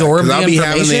like absorb the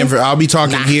information. I'll be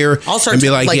talking here I'll start and be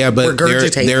to, like, yeah, but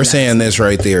regurgitate they're that. saying this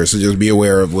right there, so just be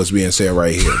aware of what's being said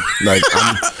right here. Like,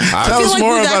 Tell feel us like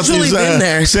more we've about actually these been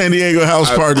there. San Diego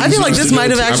house parties. I feel like this might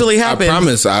have actually happened. I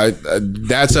promise,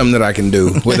 that's something that I can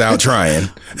do without trying.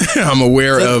 I'm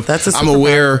aware of. That's a I'm superpower.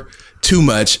 aware too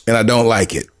much, and I don't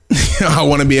like it. I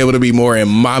want to be able to be more in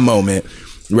my moment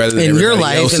rather than in your everybody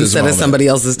life else's instead moment. of somebody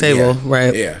else's table,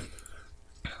 right? Yeah.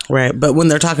 Right. But when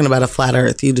they're talking about a flat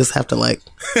Earth, you just have to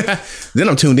Then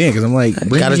I'm tuned in because I'm like,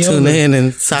 gotta tune in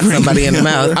and sock somebody in the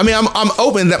mouth. I mean, I'm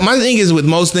open. That my thing is with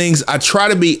most things, I try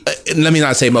to be. Let me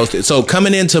not say most. So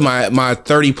coming into my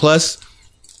 30 plus,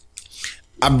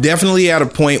 I'm definitely at a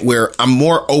point where I'm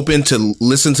more open to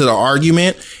listen to the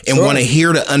argument and want to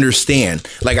hear to understand.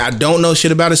 Like, I don't know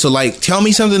shit about it. So like, tell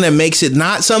me something that makes it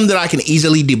not something that I can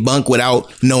easily debunk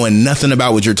without knowing nothing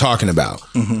about what you're talking about.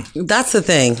 Mm-hmm. That's the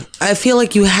thing. I feel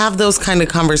like you have those kind of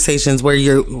conversations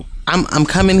where I'm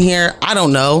coming here. I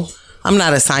don't know. I'm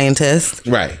not a scientist.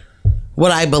 Right.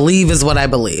 What I believe is what I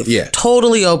believe. Yeah.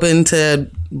 Totally open to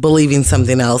believing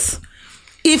something else.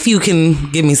 If you can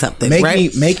give me something,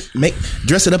 right? Make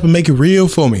dress it up and make it real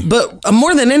for me. But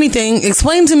more than anything,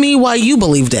 explain to me why you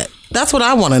believed it. That's what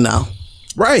I want to know.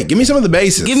 Right. Give me some of the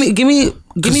basics. Give me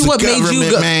what made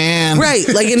you go. Man. Right.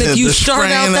 Like, and if you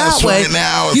start out that way,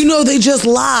 they just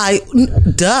lie.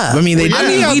 Duh. I mean, we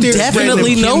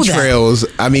definitely know that. Chemtrails.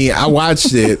 I mean, I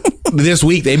watched it this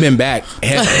week. They've been back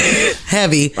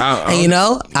heavy. And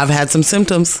I've had some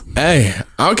symptoms. Hey,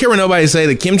 I don't care what nobody say.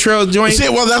 The chemtrail joint. See,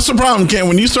 well, that's the problem, Ken.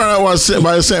 When you start out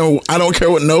by saying, I don't care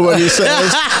what nobody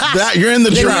says, that you're in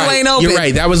the Then trap. you ain't open. You're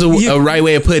right. That was a right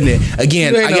way of putting it.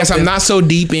 Again, You ain't I guess open. I'm not so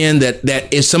deep in that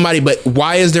if somebody, but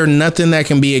why is there nothing that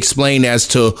can be explained as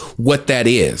to what that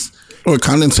is? What,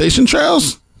 condensation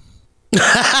trails?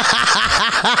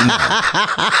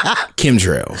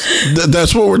 Chemtrails.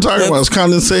 That's what we're talking about. It's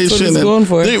condensation. That's what he's going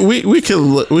for.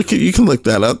 You can look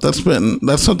that up. That's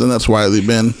something that's widely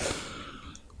been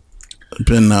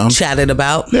Chatted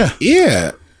about. Yeah.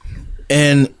 Yeah.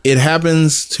 And it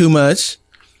happens too much,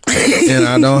 and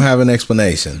I don't have an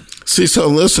explanation. See, so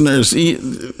listeners,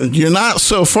 you're not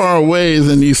so far away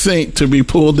than you think to be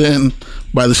pulled in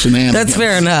by the shenanigans. That's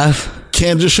fair enough.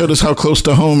 Ken just showed us how close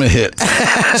to home it hit.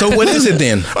 So what is it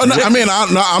then? Oh, no, I mean,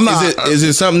 I'm not. Is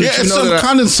it something that Yeah, you it's know some that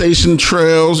condensation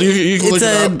trails. You can look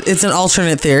it up. It's an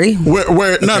alternate theory.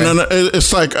 Where no,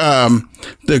 it's like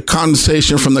the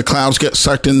condensation from the clouds gets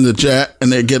sucked in the jet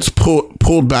and it gets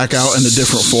pulled back out in a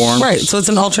different form. Right. So it's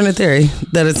an alternate theory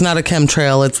that it's not a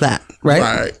chemtrail. It's that. Right.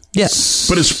 Right. Yeah.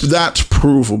 But that's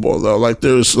provable though. Like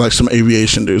there's like some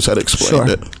aviation dudes that explained Sure.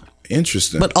 it.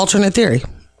 Interesting. But alternate theory.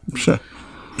 Sure.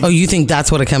 Oh, you think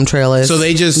that's what a chemtrail is? So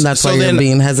they just... That's so why you're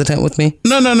being hesitant with me?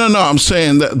 No. I'm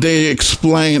saying that they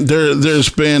explain there's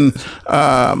been...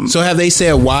 so have they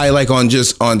said why, like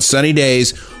on sunny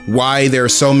days, why there are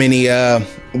so many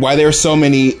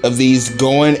of these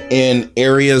going in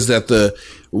areas that the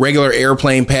regular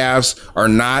airplane paths are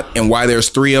not, and why there's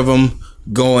 3 of them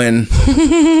going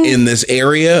in this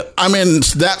area? I mean,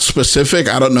 it's that specific.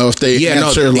 I don't know if they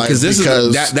answer because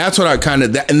that's what I kind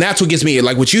of, and that's what gets me,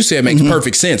 like what you said makes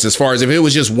perfect sense, as far as if it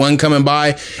was just one coming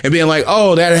by and being like,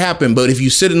 oh, that happened. But if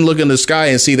you sit and look in the sky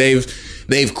and see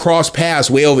they've crossed paths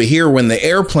way over here when the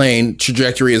airplane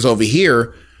trajectory is over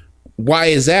here, why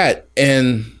is that?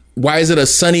 And why is it a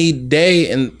sunny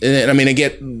day? And I mean, I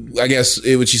guess what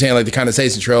you're saying, like the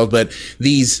condensation trails, but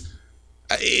these,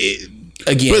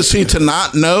 again. But see, to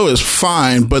not know is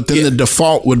fine, but then the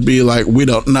default would be like, we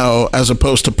don't know, as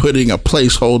opposed to putting a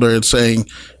placeholder and saying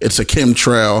it's a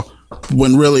chemtrail,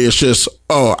 when really it's just,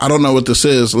 oh, I don't know what this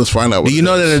is. Let's find out what Do you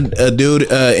know that a dude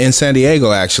in San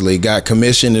Diego actually got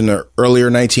commissioned in the earlier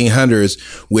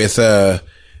 1900s with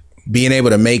being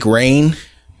able to make rain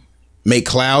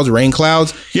clouds?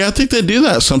 Yeah, I think they do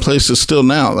that some places still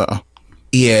now, though.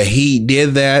 Yeah, he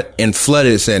did that and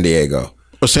flooded San Diego.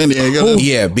 Or San Diego?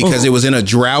 Yeah, because it was in a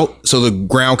drought, so the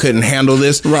ground couldn't handle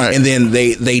this. Right. And then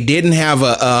they didn't have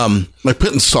a... like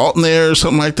putting salt in there or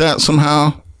something like that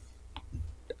somehow?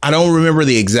 I don't remember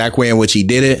the exact way in which he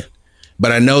did it,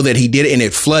 but I know that he did it and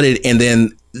it flooded, and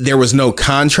then there was no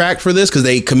contract for this because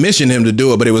they commissioned him to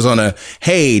do it, but it was on a,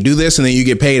 hey, do this and then you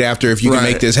get paid after if you can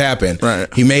make this happen.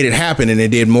 Right. He made it happen and it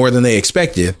did more than they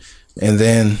expected. And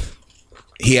then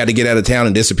he had to get out of town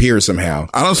and disappear somehow.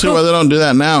 I don't see why they don't do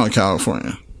that now in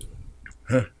California.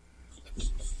 Huh.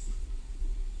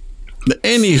 But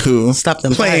anywho, Stop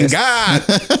them Playing fires.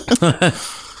 God.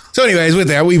 So anyways, with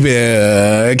that, we've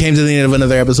came to the end of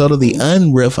another episode of the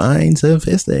Unrefined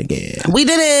Sophisticate. We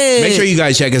did it. Make sure you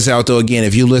guys check us out, though. Again,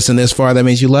 if you listen this far, that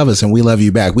means you love us, and we love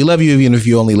you back. We love you even if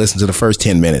you only listen to the first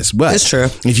 10 minutes. But It's true.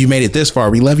 If you made it this far,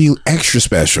 we love you extra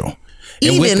special.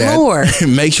 And with Even that, more.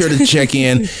 Make sure to check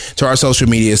in to our social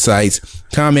media sites.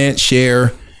 Comment,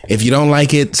 share. If you don't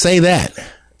like it, say that.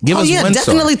 Give us one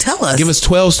definitely star. tell us. Give us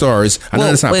 12 stars. I know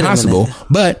Well, that's not wait a possible, minute.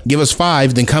 but give us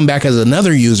 5, then come back as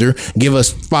another user. Give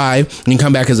us 5, and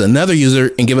come back as another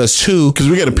user, and give us 2. because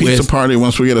we get a pizza party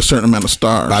once we get a certain amount of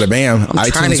stars. Bada bam.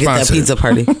 I'm trying to get that pizza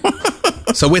party.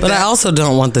 So with But that, I also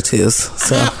don't want the 2s.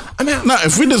 So. I'm out. No,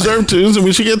 if we deserve 2s, then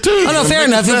we should get 2. Oh, no, fair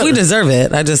enough. If we deserve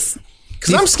it, I just...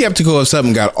 Because I'm skeptical if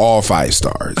something got all 5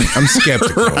 stars. I'm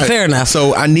skeptical. Fair enough.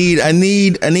 So I need.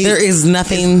 There is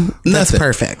nothing that's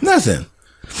perfect. Nothing.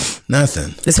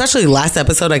 Especially last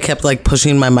episode, I kept like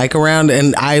pushing my mic around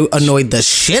and I annoyed the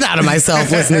shit out of myself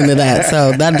listening to that.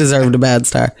 So that deserved a bad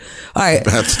star. All right.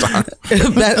 Bad star.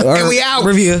 And we out.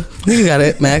 Review. You got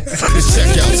it, Max.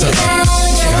 Check out time.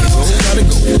 Gotta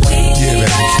go. Yeah, man.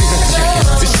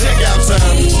 It's check out time.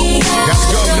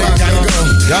 Gotta go, man. Gotta go.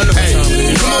 Y'all know hey,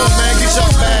 come on, man. Get your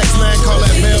bags, man. Call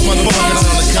that bell,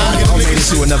 motherfucker. Made it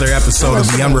to another episode of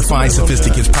the Unrefined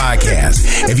Sophisticates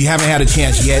podcast. If you haven't had a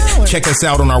chance yet, check us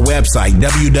out on our website,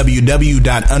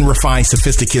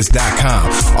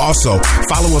 www.unrefinedsophisticates.com. Also,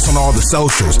 follow us on all the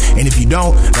socials. And if you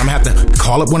don't, I'm going to have to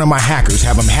call up one of my hackers,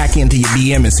 have them hack into your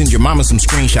DM and send your mama some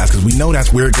screenshots because we know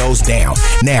that's where it goes down.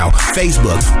 Now,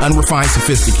 Facebook, Unrefined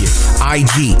Sophisticates.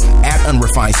 IG,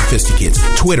 @Unrefined Sophisticates.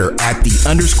 Twitter,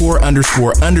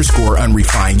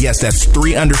 @the___unrefined. Yes, that's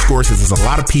 3 underscores because there's a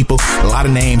lot of people, a lot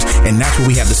of names, and that's what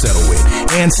we have to settle with.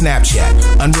 And Snapchat,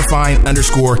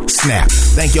 __snap.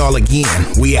 Thank y'all again.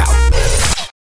 We out.